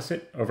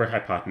opposite over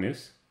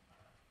hypotenuse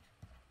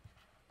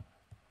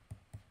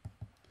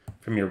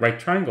from your right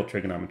triangle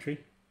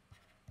trigonometry.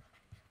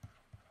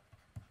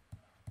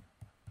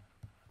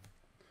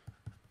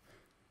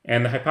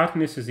 And the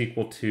hypotenuse is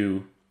equal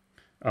to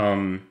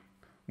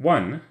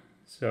 1.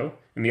 So,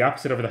 and the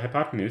opposite over the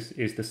hypotenuse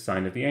is the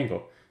sine of the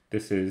angle.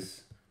 This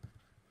is,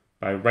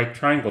 by right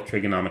triangle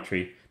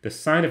trigonometry, the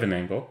sine of an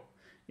angle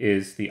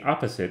is the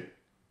opposite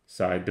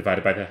side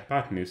divided by the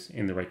hypotenuse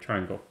in the right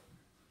triangle.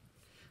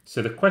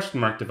 So the question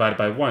mark divided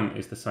by 1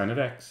 is the sine of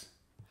x.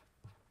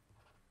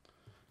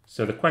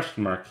 So the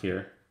question mark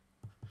here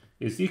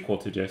is equal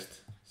to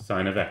just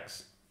sine of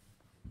x.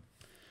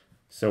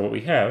 So what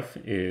we have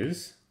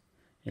is,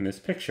 in this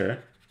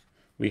picture,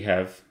 we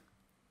have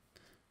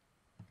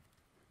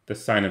the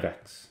sine of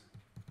x.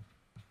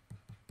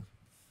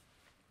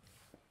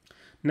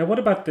 Now what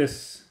about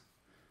this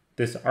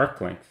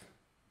arc length?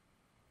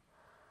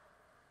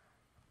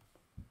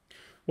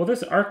 Well,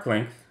 this arc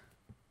length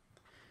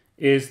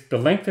is the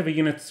length of a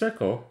unit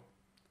circle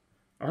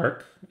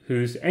arc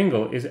whose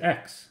angle is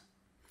x.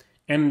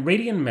 And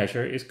radian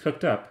measure is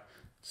cooked up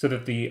so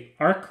that the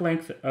arc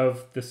length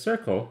of the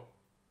circle,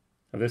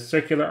 of this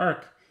circular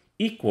arc,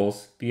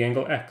 equals the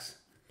angle x.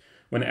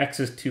 When x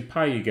is 2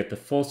 pi, you get the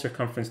full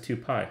circumference 2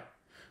 pi.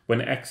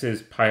 When x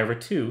is pi over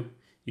 2,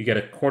 you get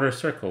a quarter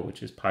circle,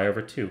 which is pi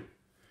over 2.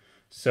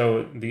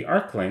 So the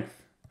arc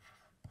length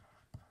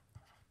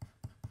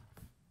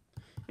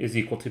is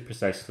equal to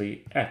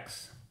precisely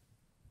x.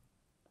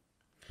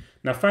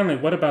 Now finally,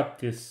 what about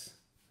this?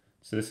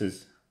 So this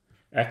is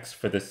x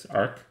for this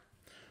arc.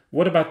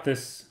 What about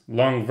this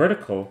long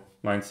vertical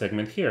line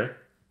segment here?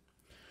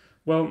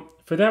 Well,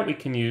 for that we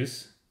can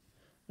use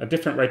a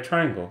different right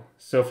triangle.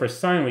 So for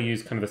sine we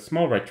use kind of the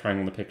small right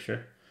triangle in the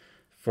picture.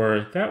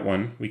 For that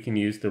one we can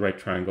use the right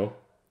triangle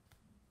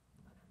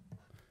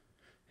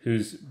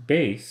whose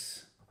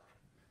base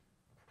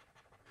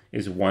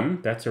is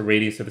 1. That's a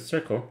radius of the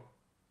circle.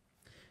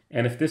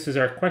 And if this is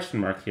our question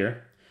mark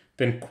here,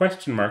 then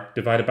question mark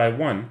divided by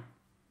 1,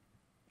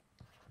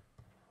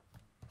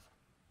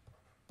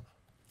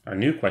 our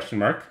new question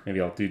mark,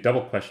 maybe I'll do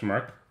double question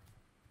mark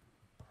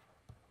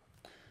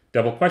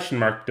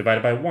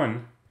divided by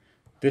 1,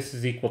 this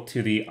is equal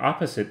to the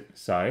opposite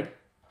side,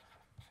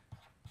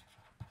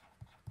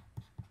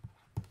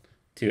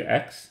 to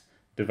x,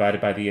 divided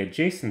by the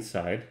adjacent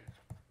side,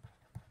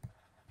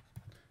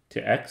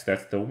 to x,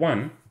 that's the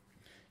 1,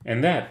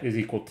 and that is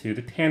equal to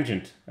the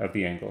tangent of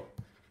the angle.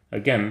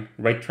 Again,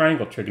 right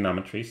triangle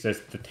trigonometry says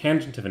that the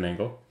tangent of an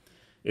angle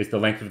is the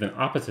length of the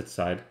opposite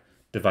side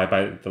divided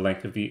by the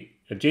length of the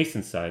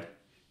adjacent side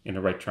in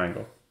a right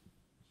triangle.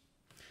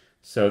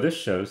 So this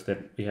shows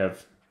that we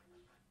have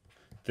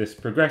this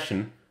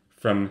progression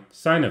from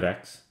sine of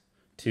x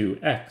to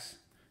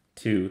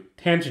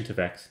tangent of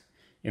x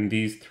in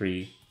these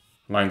three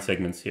line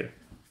segments here.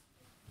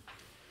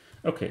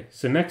 Okay,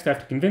 so next I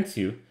have to convince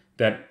you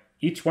that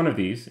each one of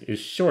these is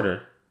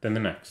shorter than the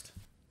next.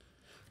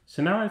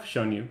 So now I've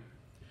shown you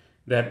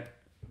that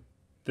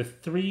the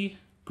three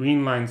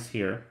green lines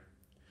here,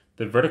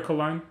 the vertical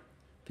line,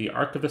 the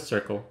arc of the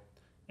circle,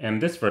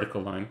 and this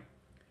vertical line,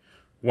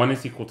 one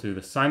is equal to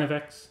the sine of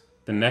x,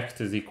 the next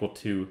is equal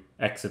to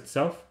x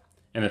itself,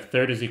 and the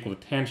third is equal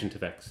to tangent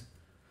of x.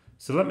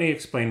 So let me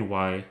explain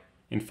why,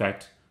 in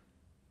fact,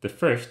 the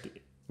first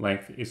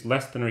length is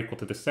less than or equal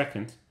to the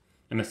second,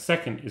 and the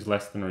second is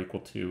less than or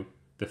equal to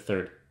the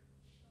third.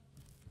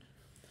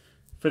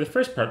 For the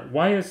first part,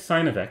 why is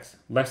sine of x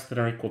less than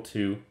or equal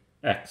to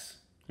x?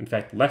 In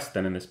fact, less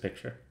than in this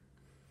picture.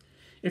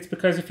 It's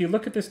because if you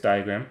look at this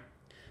diagram,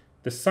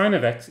 the sine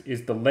of x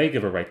is the leg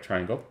of a right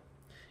triangle,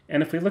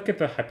 and if we look at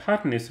the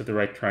hypotenuse of the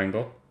right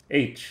triangle,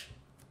 h,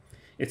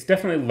 it's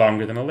definitely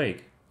longer than a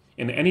leg.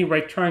 In any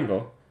right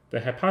triangle,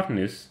 the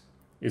hypotenuse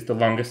is the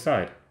longest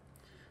side.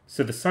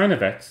 So the sine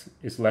of x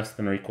is less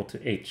than or equal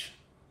to h.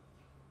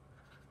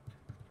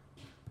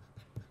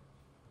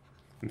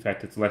 In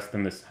fact, it's less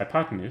than this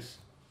hypotenuse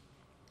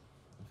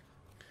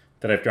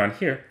that I've drawn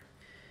here.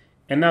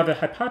 And now the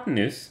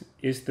hypotenuse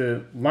is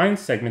the line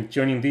segment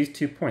joining these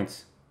 2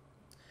 points.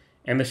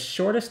 And the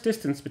shortest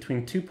distance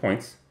between 2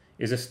 points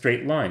is a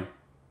straight line.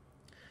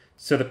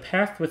 So the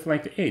path with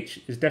length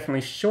h is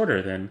definitely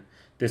shorter than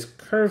this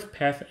curved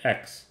path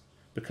x,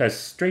 because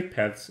straight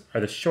paths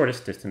are the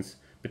shortest distance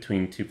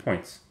between 2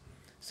 points.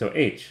 So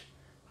h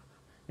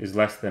is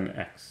less than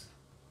x.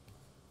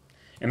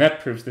 And that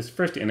proves this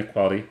first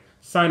inequality,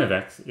 sine of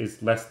x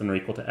is less than or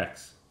equal to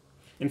x.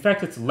 In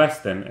fact, it's less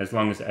than as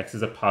long as x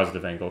is a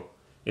positive angle.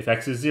 If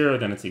x is 0,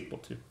 then it's equal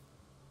to.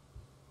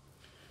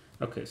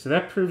 Okay, so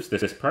that proves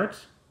this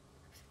part.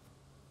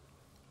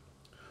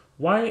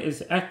 Why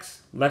is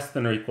x less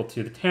than or equal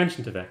to the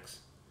tangent of x?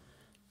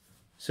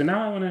 So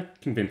now I want to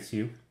convince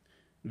you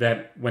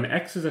that when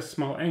x is a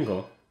small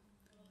angle,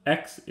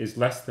 x is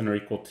less than or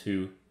equal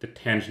to the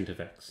tangent of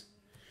x.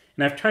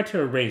 And I've tried to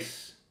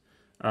erase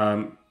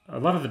a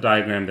lot of the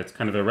diagram that's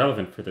kind of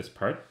irrelevant for this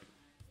part.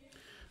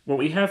 What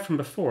we have from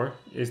before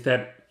is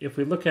that if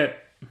we look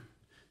at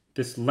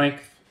this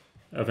length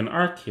of an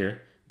arc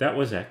here, that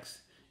was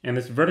x, and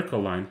this vertical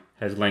line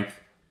has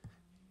length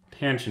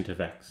tangent of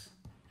x.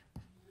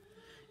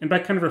 And by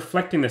kind of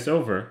reflecting this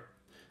over,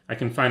 I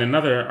can find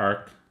another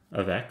arc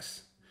of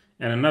x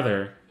and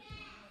another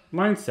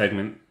line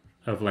segment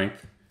of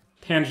length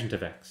tangent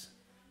of x.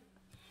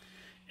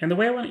 And the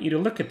way I want you to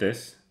look at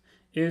this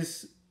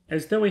is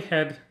as though we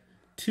had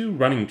two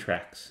running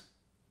tracks.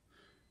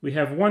 We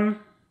have one,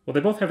 well, they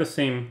both have the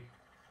same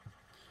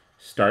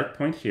start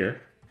point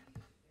here,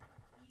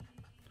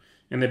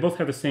 and they both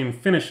have the same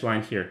finish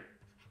line here.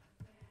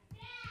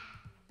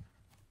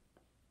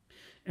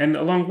 And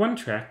along one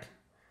track,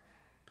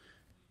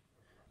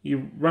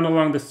 you run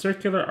along the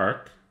circular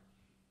arc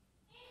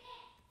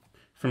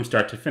from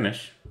start to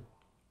finish.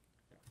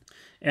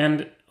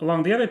 And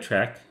along the other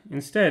track,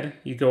 instead,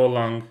 you go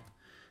along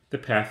the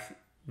path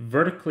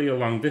vertically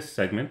along this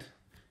segment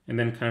and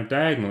then kind of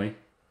diagonally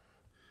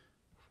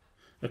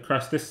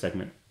across this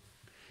segment.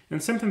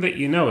 And something that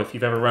you know if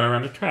you've ever run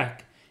around a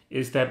track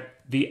is that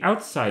the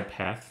outside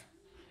path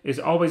is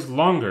always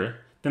longer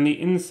than the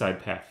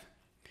inside path.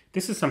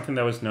 This is something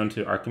that was known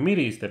to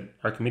Archimedes, that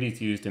Archimedes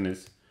used in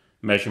his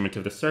measurement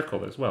of the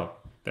circle as well.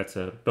 That's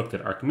a book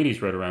that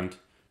Archimedes wrote around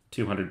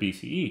 200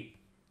 BCE.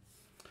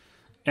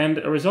 And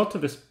a result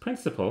of this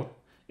principle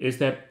is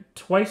that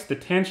twice the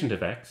tangent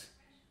of x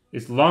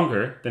is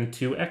longer than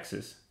 2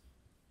 x's.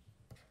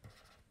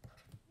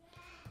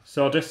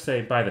 So I'll just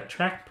say by the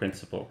track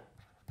principle,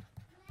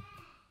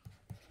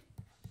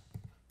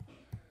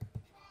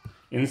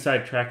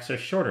 inside tracks are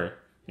shorter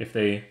if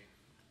they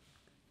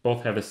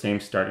both have the same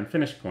start and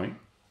finish point,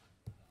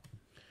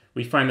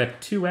 we find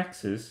that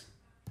 2x's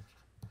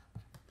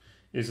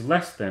is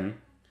less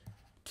than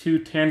 2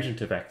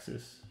 tangent of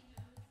x's.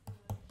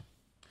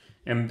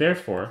 And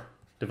therefore,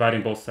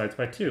 dividing both sides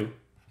by 2,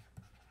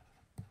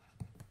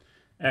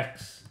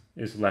 x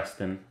is less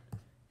than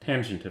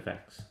tangent of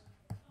x.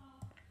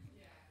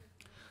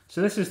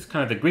 So this is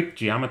kind of the Greek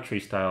geometry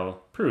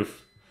style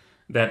proof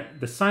that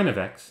the sine of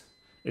x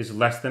is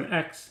less than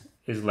x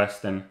is less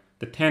than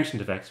the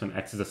tangent of x when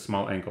x is a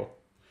small angle.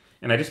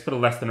 And I just put a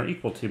less than or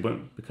equal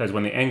to because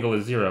when the angle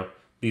is 0,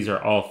 these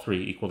are all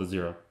three equal to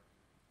 0.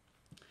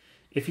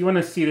 If you want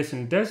to see this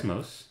in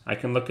Desmos, I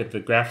can look at the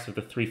graphs of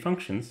the three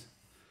functions,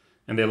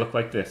 and they look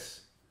like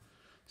this.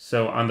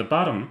 So on the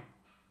bottom,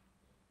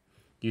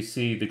 you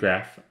see the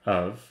graph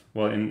of,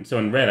 so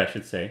in red I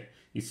should say,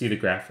 you see the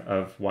graph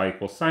of y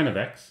equals sine of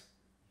x.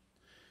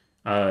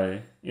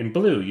 In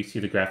blue, you see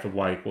the graph of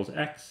y equals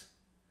x.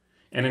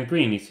 And in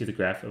green, you see the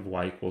graph of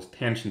y equals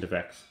tangent of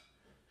x.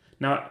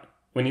 Now,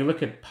 when you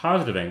look at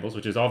positive angles,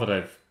 which is all that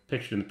I've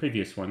pictured in the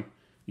previous one,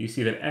 you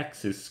see that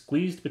x is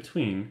squeezed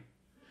between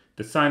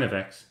the sine of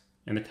x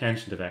and the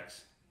tangent of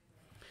x.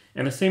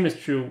 And the same is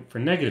true for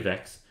negative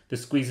x. The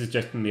squeeze is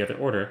just in the other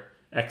order.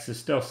 X is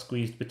still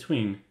squeezed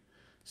between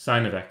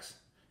sine of x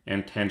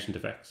and tangent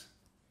of x.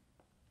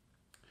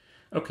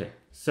 Okay,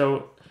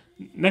 so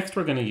next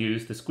we're going to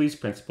use the squeeze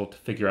principle to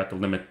figure out the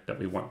limit that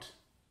we want.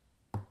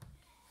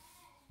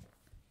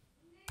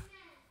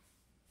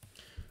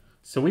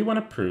 So we want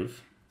to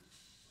prove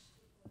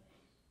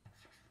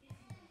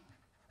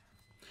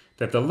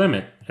that the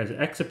limit as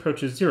x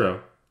approaches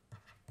 0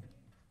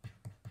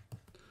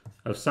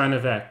 of sine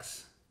of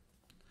x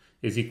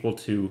is equal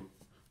to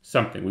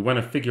something. We want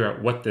to figure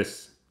out what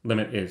this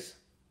limit is.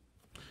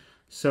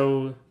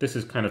 So this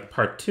is kind of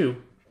part 2.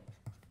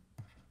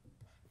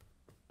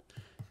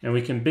 And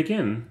we can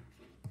begin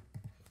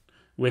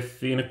with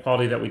the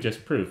inequality that we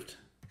just proved.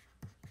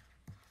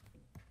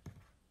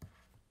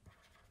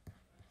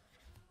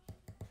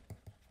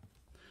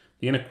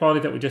 The inequality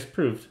that we just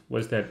proved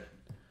was that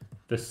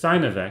the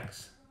sine of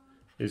x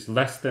is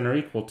less than or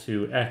equal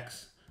to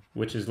x,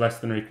 which is less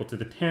than or equal to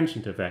the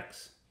tangent of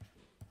x,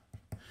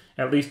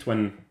 at least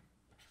when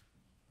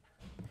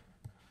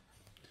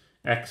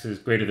x is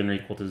greater than or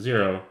equal to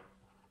 0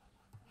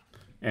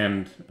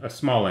 and a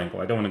small angle.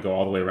 I don't want to go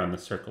all the way around the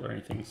circle or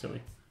anything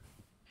silly.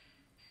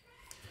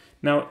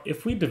 Now,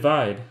 if we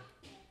divide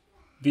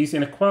these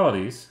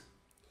inequalities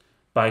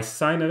by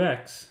sine of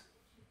x,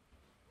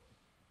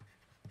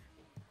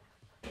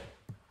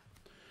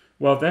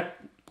 well, that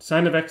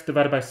sine of x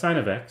divided by sine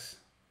of x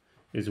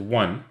is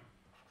 1.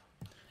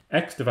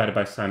 X divided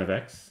by sine of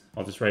x,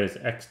 I'll just write as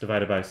x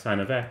divided by sine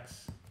of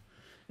x.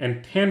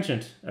 And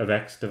tangent of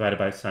x divided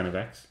by sine of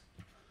x,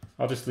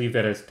 I'll just leave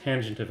that as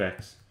tangent of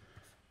x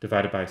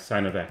divided by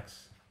sine of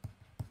x.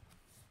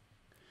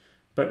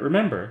 But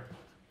remember,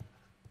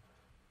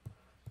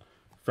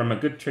 from a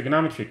good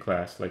trigonometry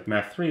class like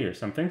Math 3 or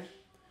something,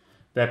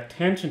 that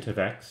tangent of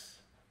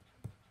x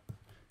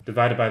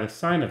divided by the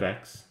sine of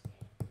x,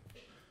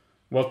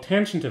 well,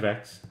 tangent of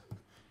x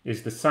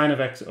is the sine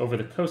of x over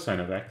the cosine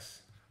of x.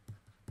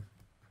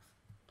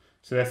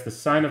 So that's the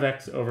sine of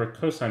x over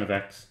cosine of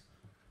x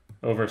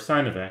over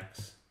sine of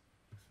x,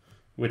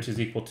 which is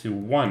equal to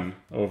 1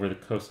 over the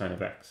cosine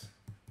of x.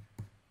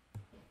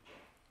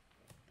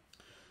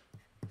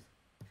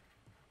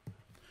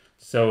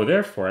 So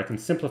therefore, I can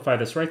simplify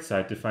this right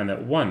side to find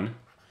that 1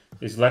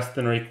 is less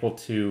than or equal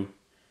to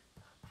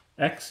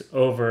x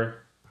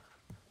over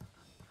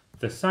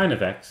the sine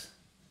of x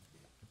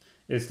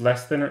is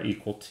less than or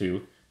equal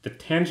to the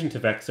tangent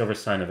of x over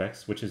sine of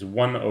x, which is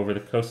 1 over the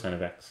cosine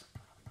of x.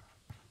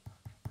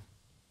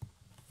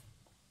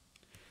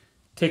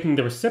 Taking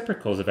the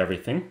reciprocals of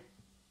everything,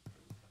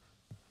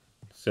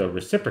 so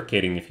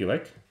reciprocating if you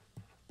like,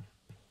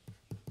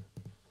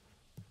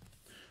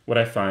 what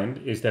I find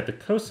is that the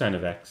cosine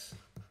of x,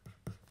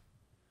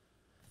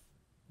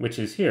 which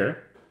is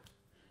here,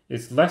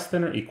 is less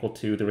than or equal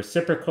to the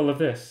reciprocal of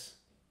this,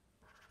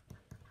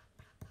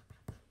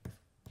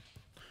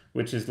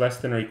 which is less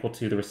than or equal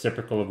to the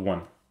reciprocal of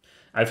 1.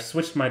 I've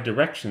switched my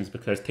directions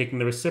because taking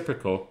the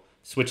reciprocal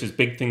switches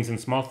big things and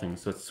small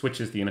things, so it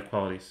switches the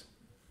inequalities.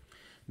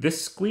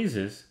 This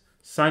squeezes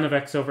sine of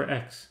x over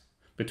x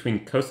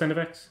between cosine of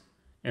x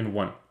and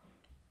 1.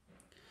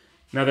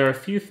 Now there are a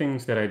few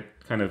things that I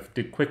kind of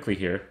did quickly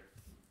here.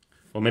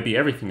 Well, maybe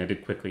everything I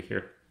did quickly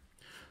here.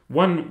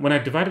 One, when I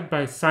divided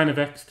by sine of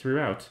x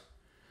throughout,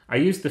 I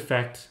used the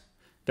fact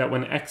that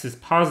when x is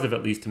positive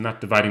at least, I'm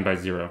not dividing by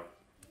 0.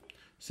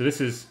 So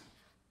this is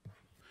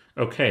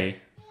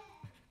okay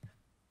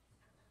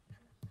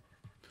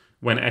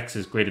when x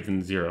is greater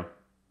than 0.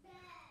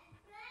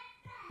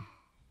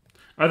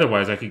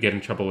 Otherwise, I could get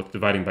in trouble with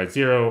dividing by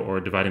 0 or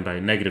dividing by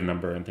a negative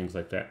number and things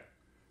like that.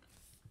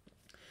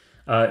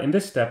 In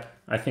this step,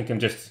 I think I'm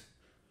just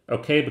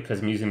okay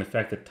because I'm using the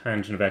fact that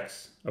tangent of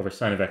x over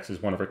sine of x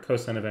is 1 over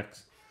cosine of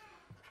x.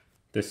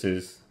 This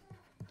is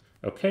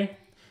okay.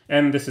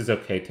 And this is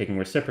okay taking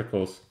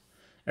reciprocals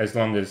as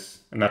long as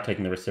I'm not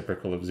taking the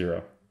reciprocal of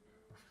 0.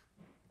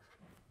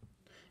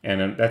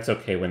 And that's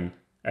okay when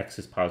x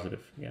is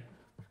positive, yeah.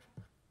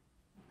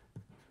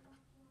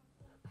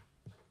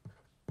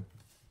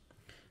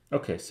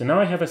 Okay, so now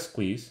I have a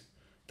squeeze.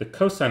 The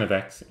cosine of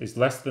x is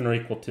less than or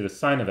equal to the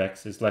sine of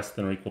x is less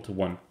than or equal to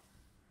 1.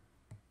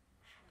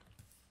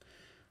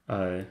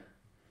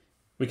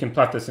 We can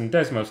plot this in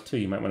Desmos too.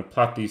 You might want to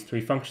plot these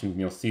three functions and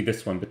you'll see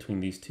this one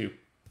between these two.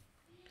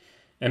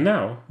 And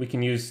now we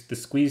can use the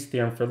squeeze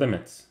theorem for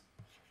limits.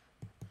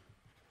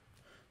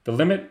 The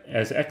limit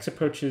as x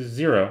approaches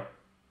 0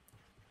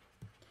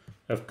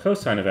 of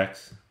cosine of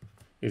x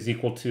is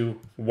equal to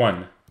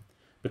 1,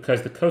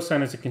 because the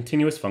cosine is a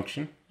continuous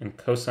function and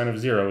cosine of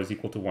 0 is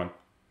equal to 1.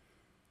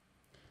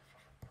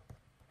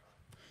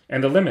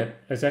 And the limit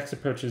as x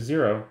approaches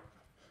 0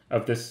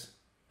 of this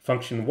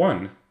function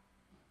 1,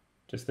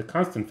 just the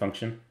constant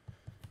function,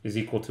 is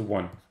equal to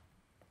 1.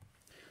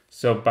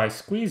 So by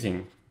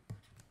squeezing,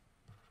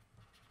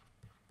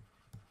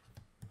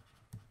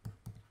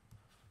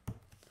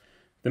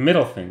 the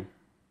middle thing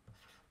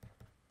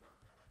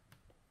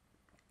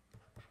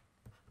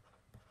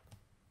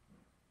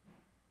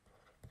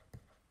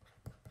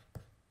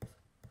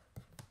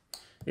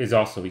is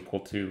also equal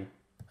to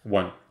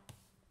 1.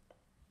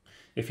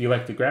 If you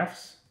like the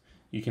graphs,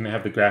 you can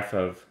have the graph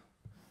of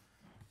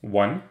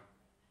 1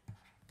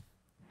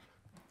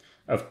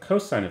 of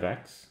cosine of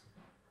x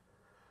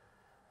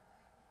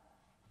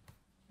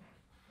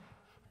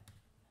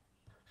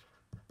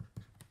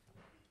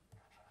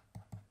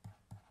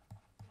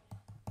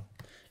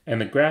and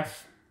the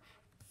graph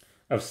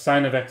of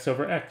sine of x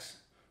over x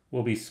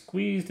will be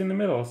squeezed in the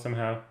middle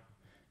somehow,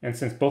 and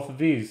since both of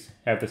these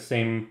have the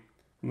same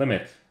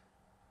limit,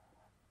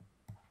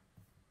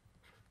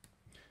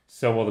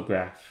 so will the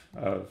graph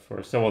of,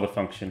 or so will the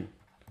function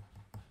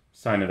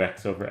sine of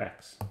x over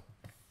x.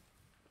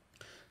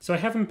 So I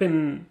haven't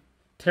been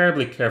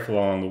terribly careful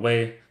along the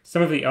way.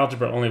 Some of the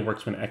algebra only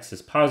works when x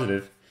is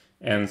positive,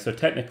 and so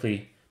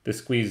technically the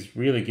squeeze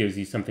really gives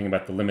you something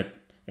about the limit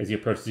as you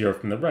approach 0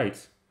 from the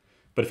right.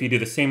 But if you do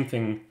the same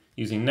thing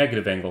using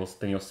negative angles,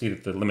 then you'll see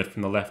that the limit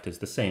from the left is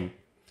the same.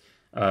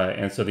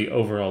 And so the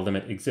overall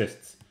limit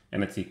exists,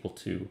 and it's equal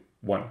to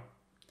 1.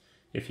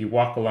 If you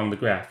walk along the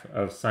graph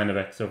of sine of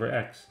x over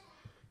x,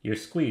 you're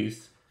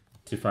squeezed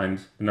to find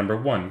the number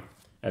 1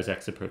 as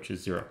x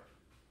approaches 0.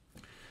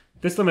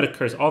 This limit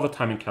occurs all the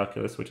time in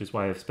calculus, which is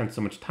why I've spent so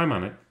much time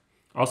on it.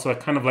 Also, I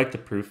kind of like the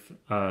proof,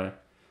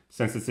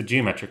 since it's a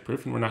geometric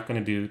proof, and we're not going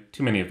to do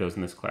too many of those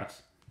in this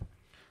class.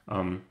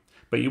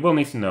 But you will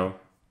need to know,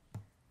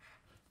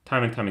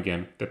 time and time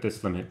again, that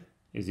this limit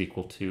is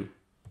equal to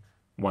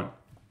 1.